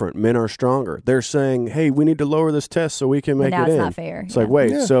we're different. Men are stronger. They're saying, hey, we need to lower this test so we can But make now it it's in. not fair. It's Yeah. like,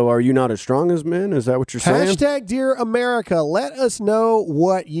 wait, Yeah. so are you not as strong as men? Is that what you're saying? Hashtag Dear America. Let us know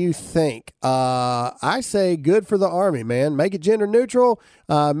what you think. I say good for the Army, man. Make it gender neutral.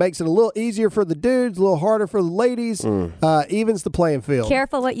 Makes it a little easier for the dudes, a little harder for the ladies. Evens the playing field.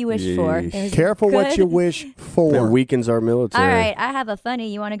 Careful what you wish for. Yeesh. There's Careful what good- you wish for. It weakens our military. All right, I have a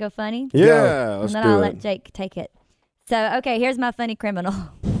funny. You want to go funny? Yeah, And let's then do I'll it. let Jake take it. So, okay, here's my funny criminal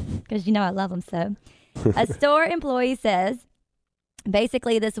because I love him so. A store employee says,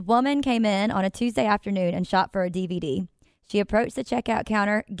 basically, this woman came in on a Tuesday afternoon and shopped for a DVD. She approached the checkout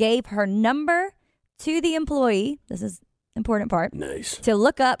counter, gave her number to the employee. This is the important part. Nice. To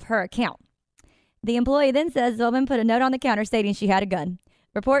look up her account. The employee then says the woman put a note on the counter stating she had a gun.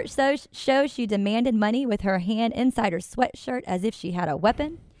 Reports show she demanded money with her hand inside her sweatshirt as if she had a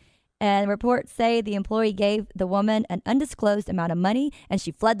weapon. And reports say the employee gave the woman an undisclosed amount of money and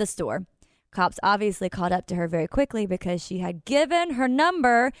she fled the store. Cops obviously caught up to her very quickly because she had given her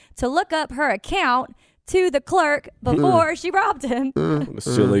number to look up her account to the clerk before she robbed him.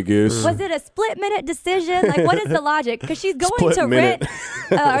 Silly goose. Was it a split-minute decision? Like, what is the logic? Because she's going Split to minute.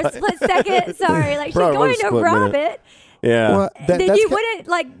 rent, or split second, sorry. Like, she's Probably going was to split rob minute. it. Yeah. Well, Then that's you ki-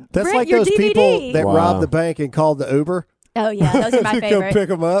 wouldn't, that's rent like your those DVD. people that Wow. robbed the bank and called the Uber. Oh, yeah, those are my to go favorite. pick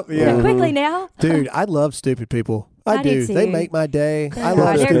them up. Yeah. Quickly now. Dude, I love stupid people. I I do do. They too. make my day. I Oh,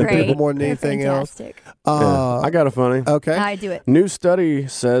 love they're stupid great. people more than They're anything else. fantastic. Yeah. I got a funny. Okay. I do it. New study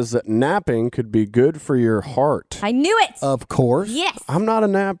says that napping could be good for your heart. I knew it. Of course. Yes. I'm not a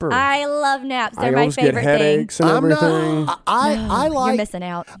napper. I love naps. I They're my always get favorite thing. headaches and I'm everything. not. I You're like. missing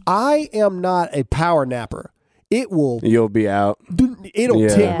out. I am not a power napper. It will. You'll be out. It'll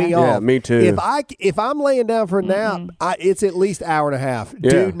Yeah. tick me Yeah. off. Yeah, me too. If I'm laying down for a nap, it's at least hour and a half. Yeah.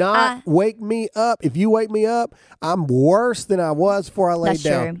 Do not wake me up. If you wake me up, I'm worse than I was before I laid That's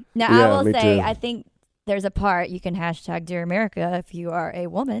down. true. Now, Yeah, I will me say, too. I think there's a part you can hashtag Dear America if you are a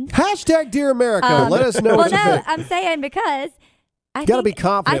woman. Hashtag Dear America. Let us know well, what you no, think. I'm saying because I Gotta think- be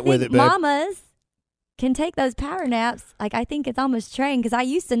confident I with think it, babe. mamas can take those power naps. Like, I think it's almost trained because I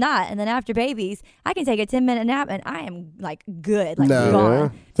used to not. And then after babies, I can take a 10-minute nap and I am like good, like No. gone. Yeah.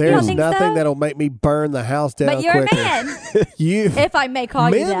 You There's don't think nothing so? that'll make me burn the house down But you're quicker. a man, You if I may call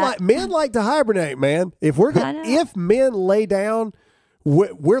you men that. men like to hibernate, man. If we're I know. if men lay down,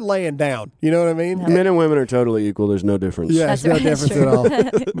 we're laying down. You know what I mean? Men and women are totally equal. There's no difference. Yeah, That's there's no right.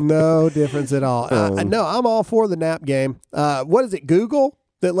 difference at all. No difference at all. Um, No, I'm all for the nap game. What is it? Google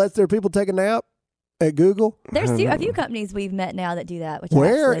that lets their people take a nap at Google. There's a few companies we've met now that do that. Which I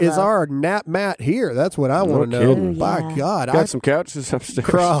Where absolutely is love. our nap mat here? That's what I want to know. kidding. Oh, By yeah. God, Got some couches upstairs.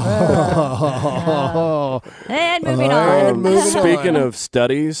 And moving And on. moving Speaking on. of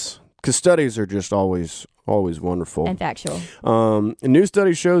studies, because studies are just always wonderful. And factual. A new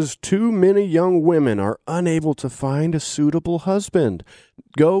study shows too many young women are unable to find a suitable husband.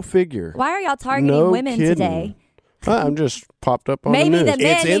 Go figure. Why are y'all targeting No women kidding. today? I'm just popped up on Maybe the the news.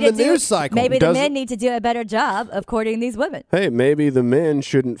 men It's need in to the news cycle. Maybe the Does men it- need to do a better job of courting these women. Hey, maybe the men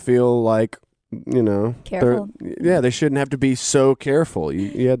shouldn't feel like, Careful. they shouldn't have to be so careful.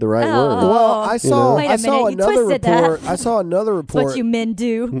 You had the right Oh. word. Well, I saw Wait a I saw minute, you another twisted that. report. I saw another That's what report. you men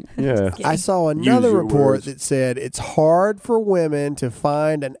do. Yeah. I saw another your report words. that said it's hard for women to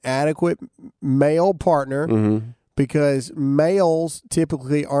find an adequate male partner Mm-hmm. because males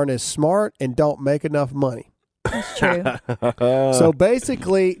typically aren't as smart and don't make enough money. That's true. So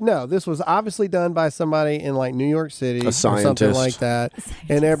basically, no, this was obviously done by somebody in like New York City or something scientist. like that.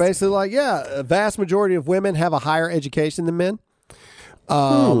 And they're basically like, yeah, a vast majority of women have a higher education than men.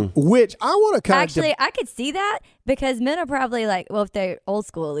 Which I want to kind Actually, I could see that because men are probably like, well, if they're old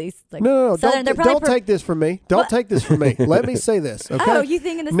school at least. Like No, Southern, they're don't probably take this from me. Don't take this from me. Let me say this, okay? Oh, you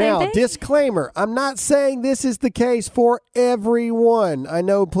thinking the same now, thing? disclaimer, I'm not saying this is the case for everyone. I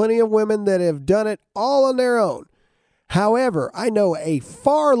know plenty of women that have done it all on their own. However, I know a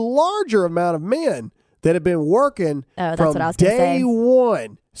far larger amount of men that have been working that's from what I was gonna day say.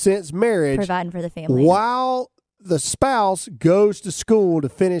 one since marriage, Providing for the family. while the spouse goes to school to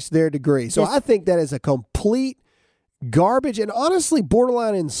finish their degree. So Just- I think that is a complete garbage and honestly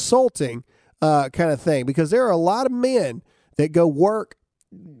borderline insulting kind of thing, because there are a lot of men that go work,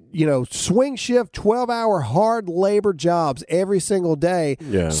 swing shift, 12-hour hard labor jobs every single day.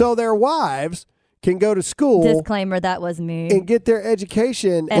 Yeah. So their wives can go to school Disclaimer, that was me. and get their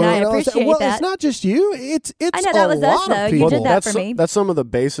education. And I all that stuff. appreciate Well, that. it's not just you. It's I know a that was us, lot though. of You people. did that for me. That's some of the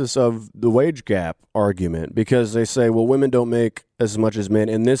basis of the wage gap argument, because they say, well, women don't make as much as men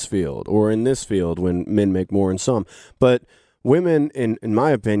in this field or in this field when men make more in some. But women, in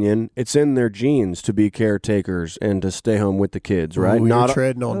my opinion, it's in their genes to be caretakers and to stay home with the kids, right? Ooh, you're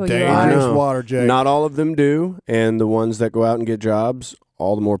treading on Oh, you dangerous are. water, Jake. Not all of them do, and the ones that go out and get jobs,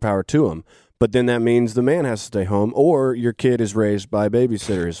 all the more power to them. But then that means the man has to stay home, or your kid is raised by a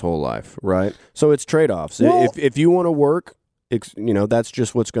babysitter his whole life, right? So it's trade-offs. Well- If you want to work, that's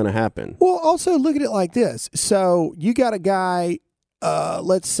just what's going to happen. Well, also look at it like this. So you got a guy,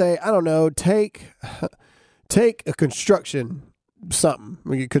 let's say, I don't know, take a construction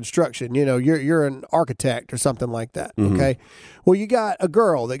construction, you're an architect or something like that. Mhm. Okay. Well, you got a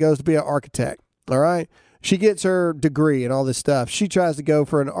girl that goes to be an architect. All right. She gets her degree and all this stuff. She tries to go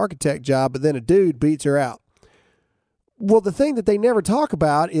for an architect job, but then a dude beats her out. Well, the thing that they never talk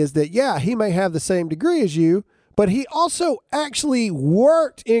about is that, yeah, he may have the same degree as you, but he also actually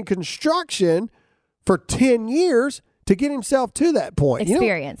worked in construction for 10 years to get himself to that point.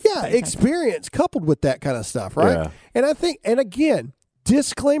 Experience. Yeah, experience coupled with that kind of stuff, right? Yeah. And I think, and again,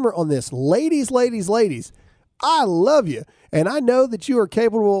 disclaimer on this, ladies, I love you. And I know that you are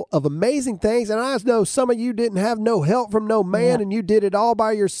capable of amazing things. And I know some of you didn't have no help from no man and you did it all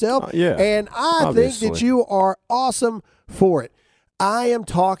by yourself. Yeah, And I think that obviously. you are awesome for it. I am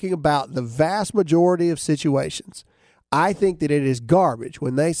talking about the vast majority of situations. I think that it is garbage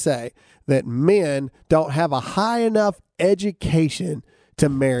when they say that men don't have a high enough education to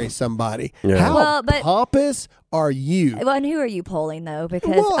marry somebody. Yeah. How Well, but- pompous are you? Well, and who are you polling though?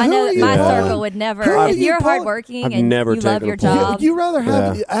 Because Well, I who know are that you my polling? circle would never. Who are If you you're polling? hardworking I've and never you love taken your a poll. job, You rather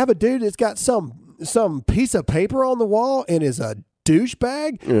have Yeah. have a dude that's got some piece of paper on the wall and is a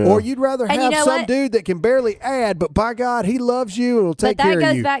douchebag, Yeah. or you'd rather And you have know some what? dude that can barely add, but by God, he loves you and will take but that care of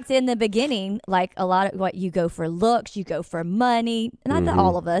goes you. back to in the beginning, like a lot of what you go for looks, you go for money. Not Mm-hmm. that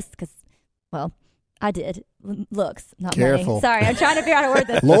all of us, because, well, I did looks, not Careful. money. Sorry, I'm trying to figure out how to word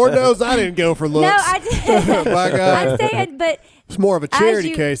this. Lord knows I didn't go for looks. No, I did. By God. I'm saying, but It's more of a as charity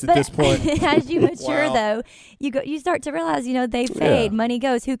you- case at but this point. as you mature, Wow. though, you start to realize, they fade. Yeah. Money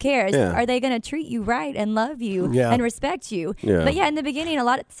goes. Who cares? Yeah. Are they going to treat you right and love you Yeah. and respect you? Yeah. But yeah, in the beginning, a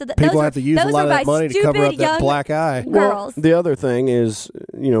lot of People those have to use a those lot were of that by money to cover up stupid that young black eye. girls. The other thing is,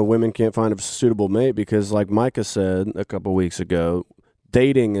 women can't find a suitable mate because, like Micah said a couple weeks ago,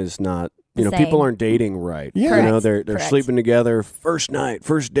 dating is not. The People same. aren't dating right. Yeah. Correct. They're Correct. sleeping together first night,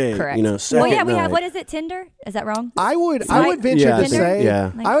 first day. Correct. Second Well, yeah, we night. have. What is it? Tinder? Is that wrong? I would Right. venture Yeah, I to think- say,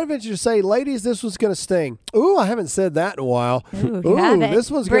 yeah. I would venture to say, ladies, this was going to sting. Ooh, I haven't said that in a while. Ooh, you haven't.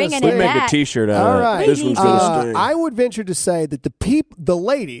 This one's going to Bringing sting. it Make a back. T-shirt out All of right. it. This one's gonna sting. I would venture to say that the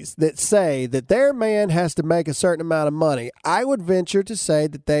ladies that say that their man has to make a certain amount of money, I would venture to say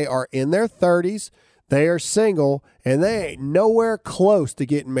that they are in their 30s, they are single, and they ain't nowhere close to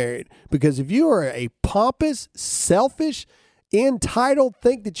getting married. Because if you are a pompous, selfish, entitled,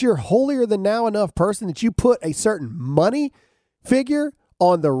 think that you're holier than now enough person that you put a certain money figure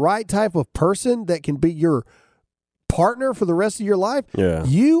on the right type of person that can be your partner for the rest of your life, Yeah.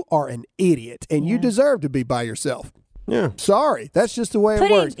 you are an idiot and you Yeah. deserve to be by yourself. Yeah. Sorry, that's just the way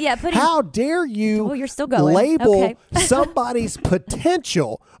Putting- it works. yeah, putting- How dare you Oh, you're still going. label Okay. somebody's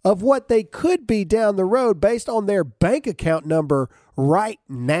potential of what they could be down the road based on their bank account number right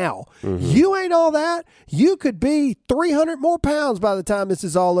now? You ain't all that. You could be 300 more pounds by the time this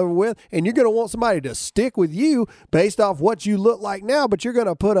is all over with, and you're going to want somebody to stick with you based off what you look like now, but you're going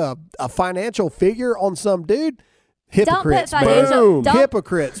to put a financial figure on some dude? Hypocrites, don't put financial. man. Don't,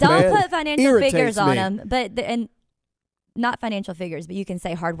 Hypocrites, don't man. put financial Irritates figures on me. them, and not financial figures, but you can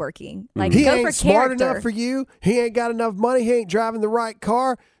say hardworking. Like He go ain't for smart character. enough for you. He ain't got enough money. He ain't driving the right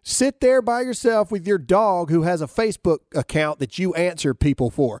car. Sit there by yourself with your dog who has a Facebook account that you answer people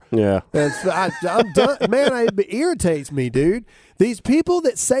for. Yeah. I'm done. Man, it irritates me, dude. These people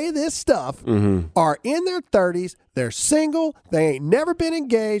that say this stuff are in their 30s. They're single. They ain't never been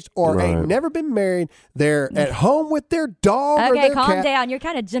engaged or Right. ain't never been married. They're at home with their dog or Okay, their calm cat. down. You're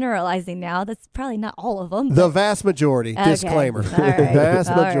kind of generalizing now. That's probably not all of them. The vast majority. Okay. Disclaimer. All right. Vast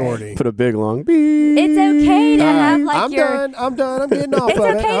All right. majority. Put a big long beep. It's okay to All right. have like I'm your done. I'm getting off It's of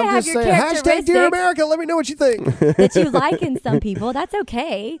it. okay to I'm have just your saying. Hashtag Dear characteristics. America. Let me know what you think. that you like in some people. That's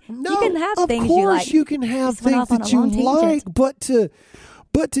okay. No, you can have of things course you like. you can have Just went things off on that a you long tangent. like,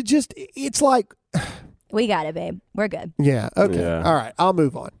 but to just, it's like, We got it, babe. We're good. yeah, okay, Yeah. all right, I'll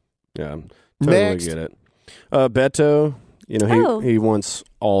move on. Yeah, totally Next. get it. Beto, Oh. he wants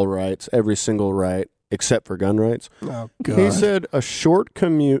all rights, every single right except for gun rights. Oh He God. said a short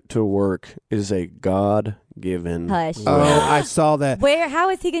commute to work is a God-given Hush. right. Oh, I saw that. Where? How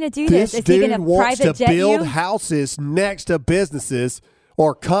is he going to do This this? Is he dude going to wants private to jet build you? houses next to businesses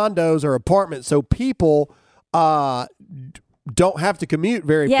or condos or apartments so people don't have to commute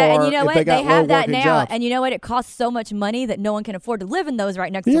very Yeah, far and you know if what? they got have low that working now, jobs. and you know what? It costs so much money that no one can afford to live in those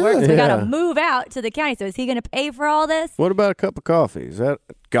right next Yeah. to work. So we got Yeah. to move out to the county. So is he going to pay for all this? What about a cup of coffee? Is that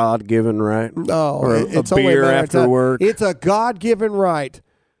a God-given right? No, Or a it's only beer matter of after time. work? It's a God-given right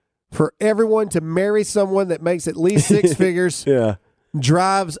for everyone to marry someone that makes at least six figures, Yeah.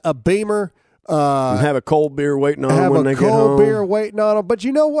 drives a Beamer, And have a cold beer waiting on them have when a they get home. cold beer waiting on them. But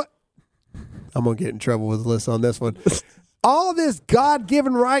you know what? I'm going to get in trouble with Alyssa on this one. All this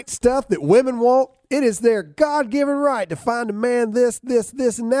God-given right stuff that women want, it is their God-given right to find a man this,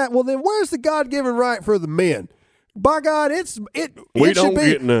 and that. Well, then where's the God-given right for the men? By God, it We should don't be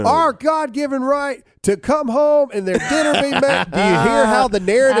get none. our God-given right to come home and their dinner be made. Do you hear how the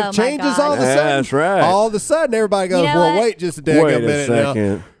narrative Oh, my changes God. all of a sudden? That's right. All of a sudden, everybody goes, You know well, what? wait just a daggone Wait a minute now.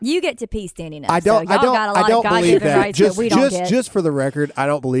 second. You get to pee standing up. I don't. So I y'all don't. got a I lot don't of believe God-given that. rights Just, that we don't get. just for the record, I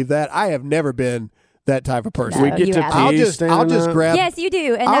don't believe that. I have never been that type of person. No, We get you to haven't. I'll pee just standing up? grab. Yes, you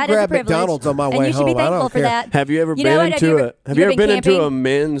do, and I'll that is a grab privilege. McDonald's on my and way you should be home. I don't thankful for care. that. Have you ever You know been what? into Have a? Have you ever been into camping? a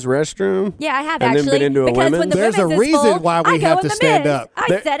men's restroom? Yeah, I have And then actually. been into a because when women's? the There's a women's is reason full, why we I go have in to the stand men's. up. I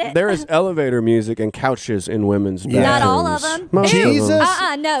said it. There is elevator music and couches in women's bathrooms. Not all of them. Most Ew. of them.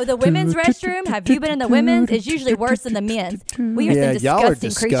 Jesus. No, the women's restroom. Have you been in the women's? Is usually worse than the men's. We are Yeah, some y'all are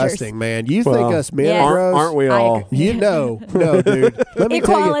disgusting disgusting, creatures. man. You Well, think us men Yes. are gross? Aren't we I all? agree. You know, no, dude. Let me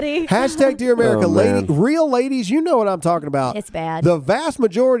Equality. tell you. Hashtag Dear America, Oh, lady, man. real ladies. You know what I'm talking about. It's bad. The vast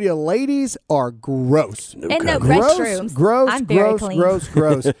majority of ladies are gross. In the Gross, restrooms. gross, I'm very gross, clean. gross,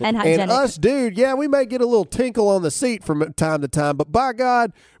 gross. And hygienic. us, dude, yeah, we may get a little tinkle on the seat from time to time, but by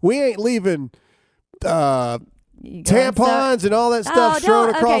God, we ain't leaving You go and tampons and all that stuff Oh, strewn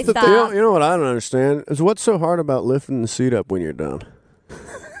don't- across okay, the stop. thing. You know what I don't understand is what's so hard about lifting the seat up when you're done.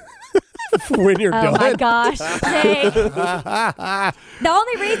 when you're Oh done. my gosh, Jake. The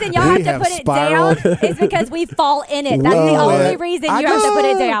only reason y'all We have to have put it spiraled. down is because we fall in it. That's the Whoa. only reason you I have to just- put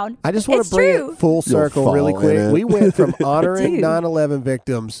it down. I just want It's to bring true. it full circle really fall in quick. it. We went from honoring Dude. 9/11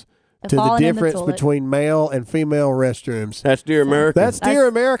 victims to the falling in the difference toilet. between male and female restrooms. That's Dear America. That's Dear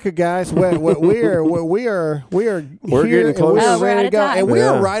America, guys. We are We're here getting and close. we are Oh, we're ready out to of go, time. and we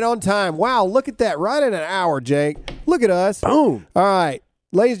are Yeah. right on time. Wow, look at that! Right in an hour, Jake. Look at us. Boom. All right,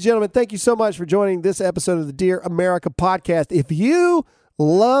 ladies and gentlemen, thank you so much for joining this episode of the Dear America podcast. If you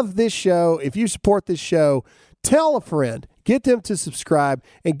love this show, if you support this show, tell a friend. Get them to subscribe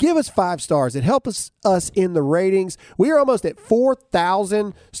and give us 5 stars. It helps us in the ratings. We are almost at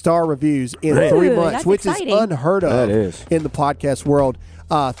 4,000 star reviews in Ooh, 3 months, that's which exciting. is unheard of That is. in the podcast world.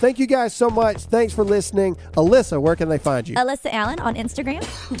 Thank you guys so much. Thanks for listening. Alyssa, where can they find you? Alyssa Allen on Instagram.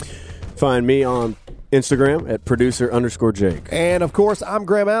 Find me on Instagram at producer_Jake. And of course, I'm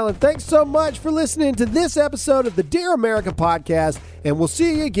Graham Allen. Thanks so much for listening to this episode of the Dear America podcast, and we'll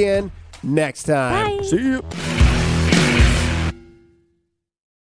see you again next time. Bye. See you.